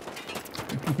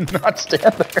 Not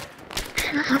stand there.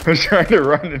 I was trying to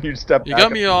run and you stepped You back.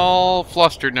 got me all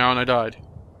flustered now and I died.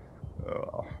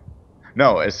 Oh.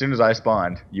 No, as soon as I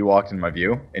spawned, you walked in my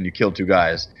view and you killed 2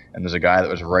 guys. And there's a guy that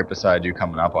was right beside you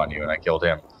coming up on you and I killed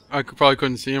him. I probably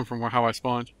couldn't see him from how I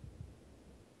spawned.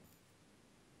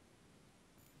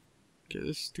 Okay,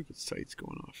 this stupid sight's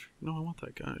going off. No, I want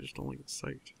that gun. I just don't like the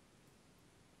sight.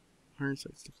 Iron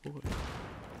sight's deployed.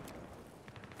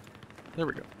 There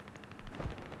we go.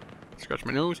 Scratch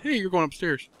my nose. Hey, you're going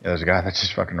upstairs. Yeah, there's a guy that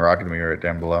just fucking rocketed me right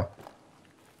down below.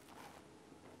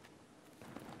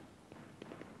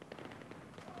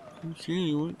 Don't see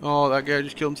anyone. Oh, that guy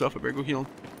just killed himself. I better go heal him.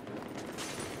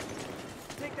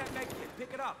 Take that med kit.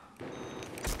 Pick it up.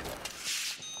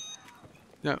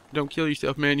 No, don't kill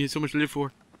yourself, man. You have so much to live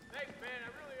for. Thanks, man. I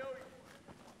really owe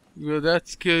you. Well,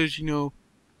 that's because, you know,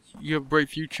 you have a bright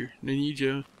future. They need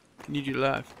you. They need you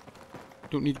alive.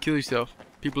 Don't need to kill yourself.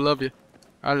 People love you.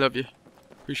 I love you.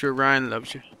 Pretty sure Ryan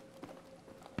loves you.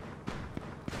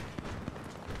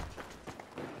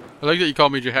 I like that you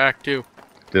called me Jahak, too.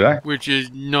 Did I? Which is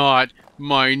not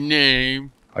my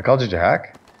name. I called you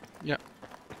Jahak? Yeah.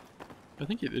 I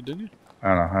think you did, didn't you? I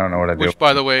don't know. I don't know what I do. Which,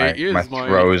 by the way, is my my...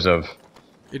 throes of...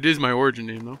 It is my origin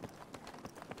name, though.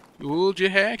 Old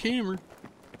Jahak Hammer.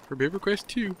 For Paper Quest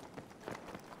 2.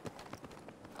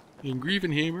 And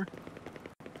Grievin Hammer.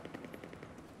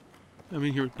 I'm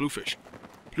in here with Bluefish.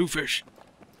 Bluefish.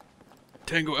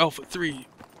 Tango Alpha 3.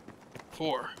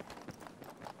 4.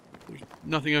 There's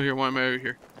nothing out here. Why am I out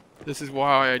here? This is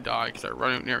why I die, because I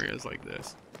run out in areas like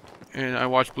this. And I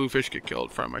watch Bluefish get killed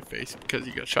in front of my face because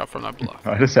he got shot from that bluff.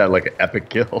 I just had like epic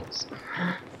kills.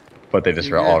 But they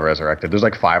just were all resurrected. There's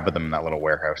like 5 of them in that little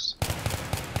warehouse.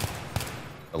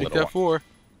 Make that 4.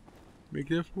 Make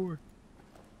that 4.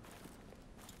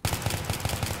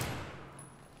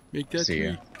 Make that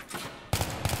 3.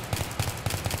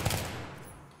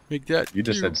 Make that You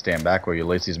just 2. said stand back while you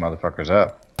lace these motherfuckers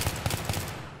up.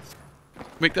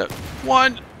 Make that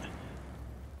 1.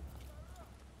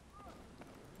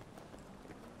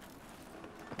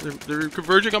 They're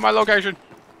converging on my location.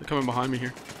 They're coming behind me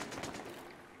here.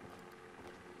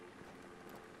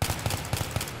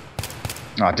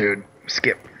 Aw, dude.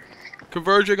 Skip.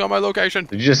 Converging on my location.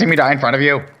 Did you just see me die in front of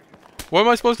you? What am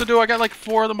I supposed to do? I got like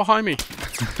 4 of them behind me.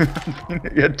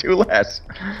 You had 2 less.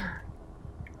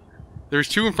 There's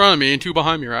 2 in front of me and 2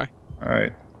 behind me, right?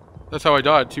 Alright. That's how I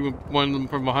died. 1 of them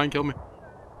from behind killed me.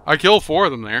 I killed 4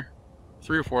 of them there.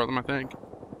 3 or 4 of them, I think.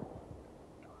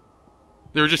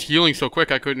 They were just healing so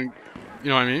quick I couldn't... You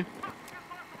know what I mean?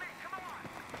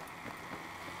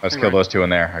 Let's kill those 2 in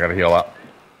there. I gotta heal up.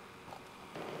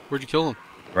 Where'd you kill them?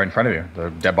 Right in front of you. The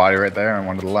dead body right there and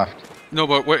one to the left. No,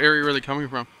 but what area were they coming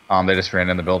from? They just ran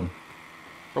in the building.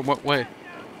 From what way?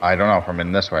 I don't know, from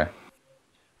in this way.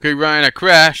 Okay, Ryan, I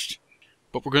crashed.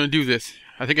 But we're gonna do this.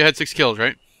 I think I had 6 kills,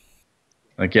 right?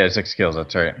 Like, yeah, 6 kills,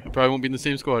 that's right. I probably won't be in the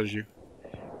same squad as you.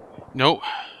 No,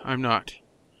 I'm not.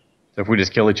 So if we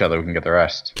just kill each other, we can get the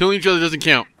rest. Killing each other doesn't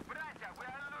count.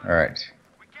 Alright.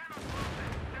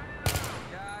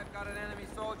 Yeah, I've got an enemy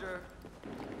soldier.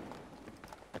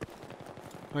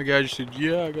 My guy just said,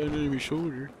 yeah, I got an enemy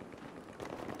soldier.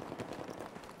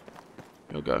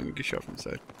 Oh god, I'm gonna get shot from the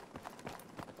side.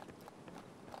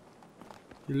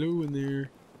 Hello in there.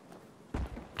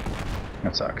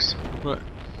 That sucks. What?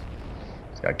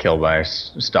 Just got killed by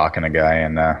stalking a guy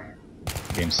and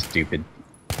being stupid.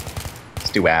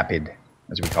 Stupid,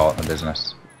 as we call it in the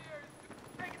business.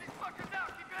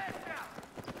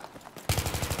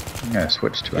 I'm gonna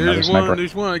switch to another sniper.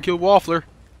 There's one. I killed Waffler.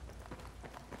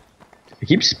 They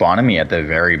keep spawning me at the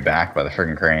very back by the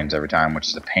friggin' cranes every time, which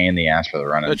is a pain in the ass for the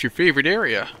running. That's your favorite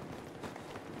area.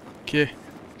 Okay.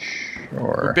 Sure.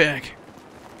 We're back.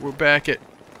 We're back at...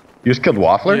 You just killed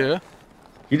Waffler? Yeah.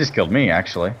 He just killed me,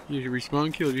 actually. You respawn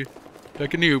and killed you.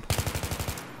 Like a noob.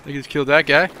 I just killed that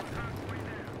guy.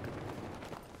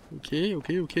 Okay.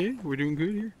 We're doing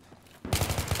good here.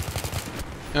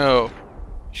 Oh.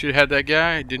 Should have had that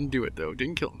guy. I didn't do it, though.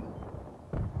 Didn't kill him.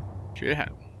 Should have had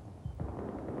him.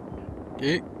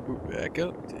 Okay. We're back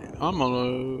up. I'm on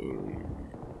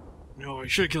a... No, I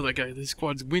should have killed that guy. This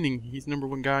squad's winning. He's the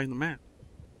 #1 guy in the map.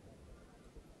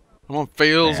 I'm on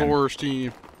Failsor's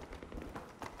team.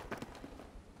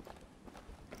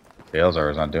 Failsor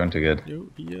is not doing too good.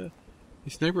 Yo,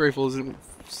 his sniper rifle isn't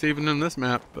saving him this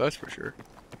map, that's for sure.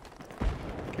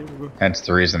 Okay, we'll go. Hence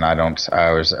the reason I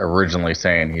was originally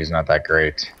saying he's not that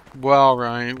great. Wow,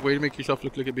 Ryan, way to make yourself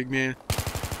look like a big man.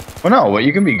 Well, no, well,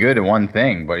 you can be good at one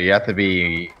thing, but you have to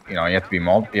be, you have to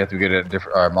be good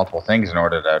at multiple things in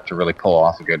order to really pull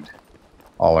off a good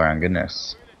all-around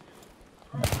goodness.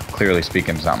 Clearly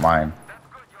speaking, it's not mine.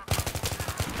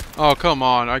 Oh, come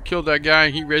on. I killed that guy,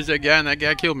 he raised that guy, and that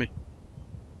guy killed me.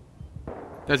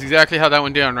 That's exactly how that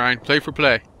went down, Ryan. Play for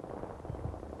play.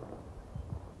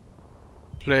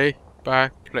 Play by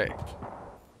play.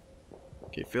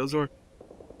 Okay, Failsor.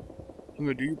 I'm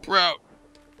gonna do you proud.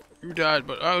 You died,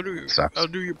 but I'll do you. Sucks. I'll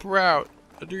do you proud.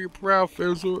 I'll do you proud,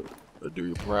 Failsor. I'll do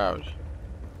you proud.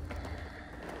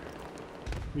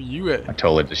 Where you at? I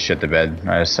totally just shit the bed.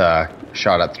 I just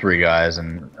shot at 3 guys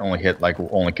and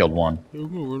only killed one. I'm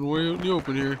gonna run away out in the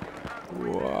open here.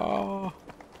 Wow.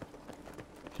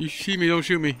 If you see me, don't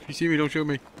shoot me. If you see me, don't shoot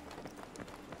me.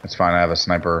 It's fine. I have a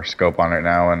sniper scope on it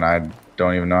now, and I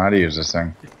don't even know how to use this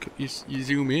thing. You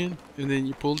zoom in, and then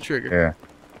you pull the trigger. Yeah.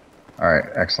 All right.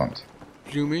 Excellent.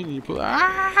 Zoom in, and you pull.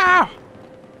 Ah!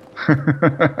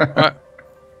 What?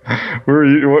 What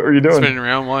were you doing? Spinning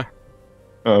around. Why?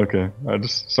 Oh, okay.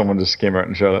 Someone just came out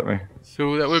and shot at me.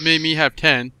 So that would make me have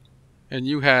 10, and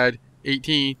you had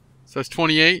 18. So that's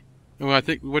 28. And I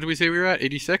think, what did we say we were at?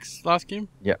 86 last game?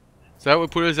 Yeah. So that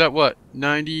would put us at what?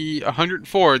 90,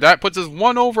 104. That puts us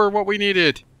one over what we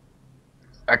needed.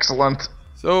 Excellent.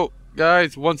 So,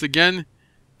 guys, once again,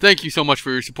 thank you so much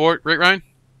for your support. Right, Ryan?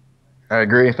 I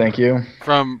agree. Thank you.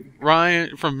 From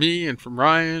me, and from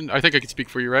Ryan. I think I can speak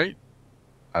for you, right?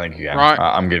 I think you can. Right.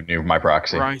 I'm giving you my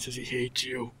proxy. Ryan says he hates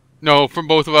you. No, from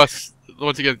both of us,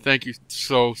 once again, thank you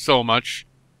so much.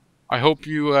 I hope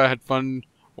you had fun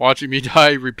watching me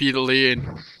die repeatedly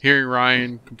and hearing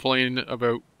Ryan complain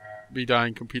about me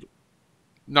dying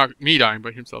not me dying,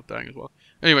 but himself dying as well.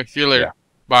 Anyway, see you later. Yeah.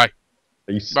 Bye.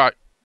 Peace. Bye.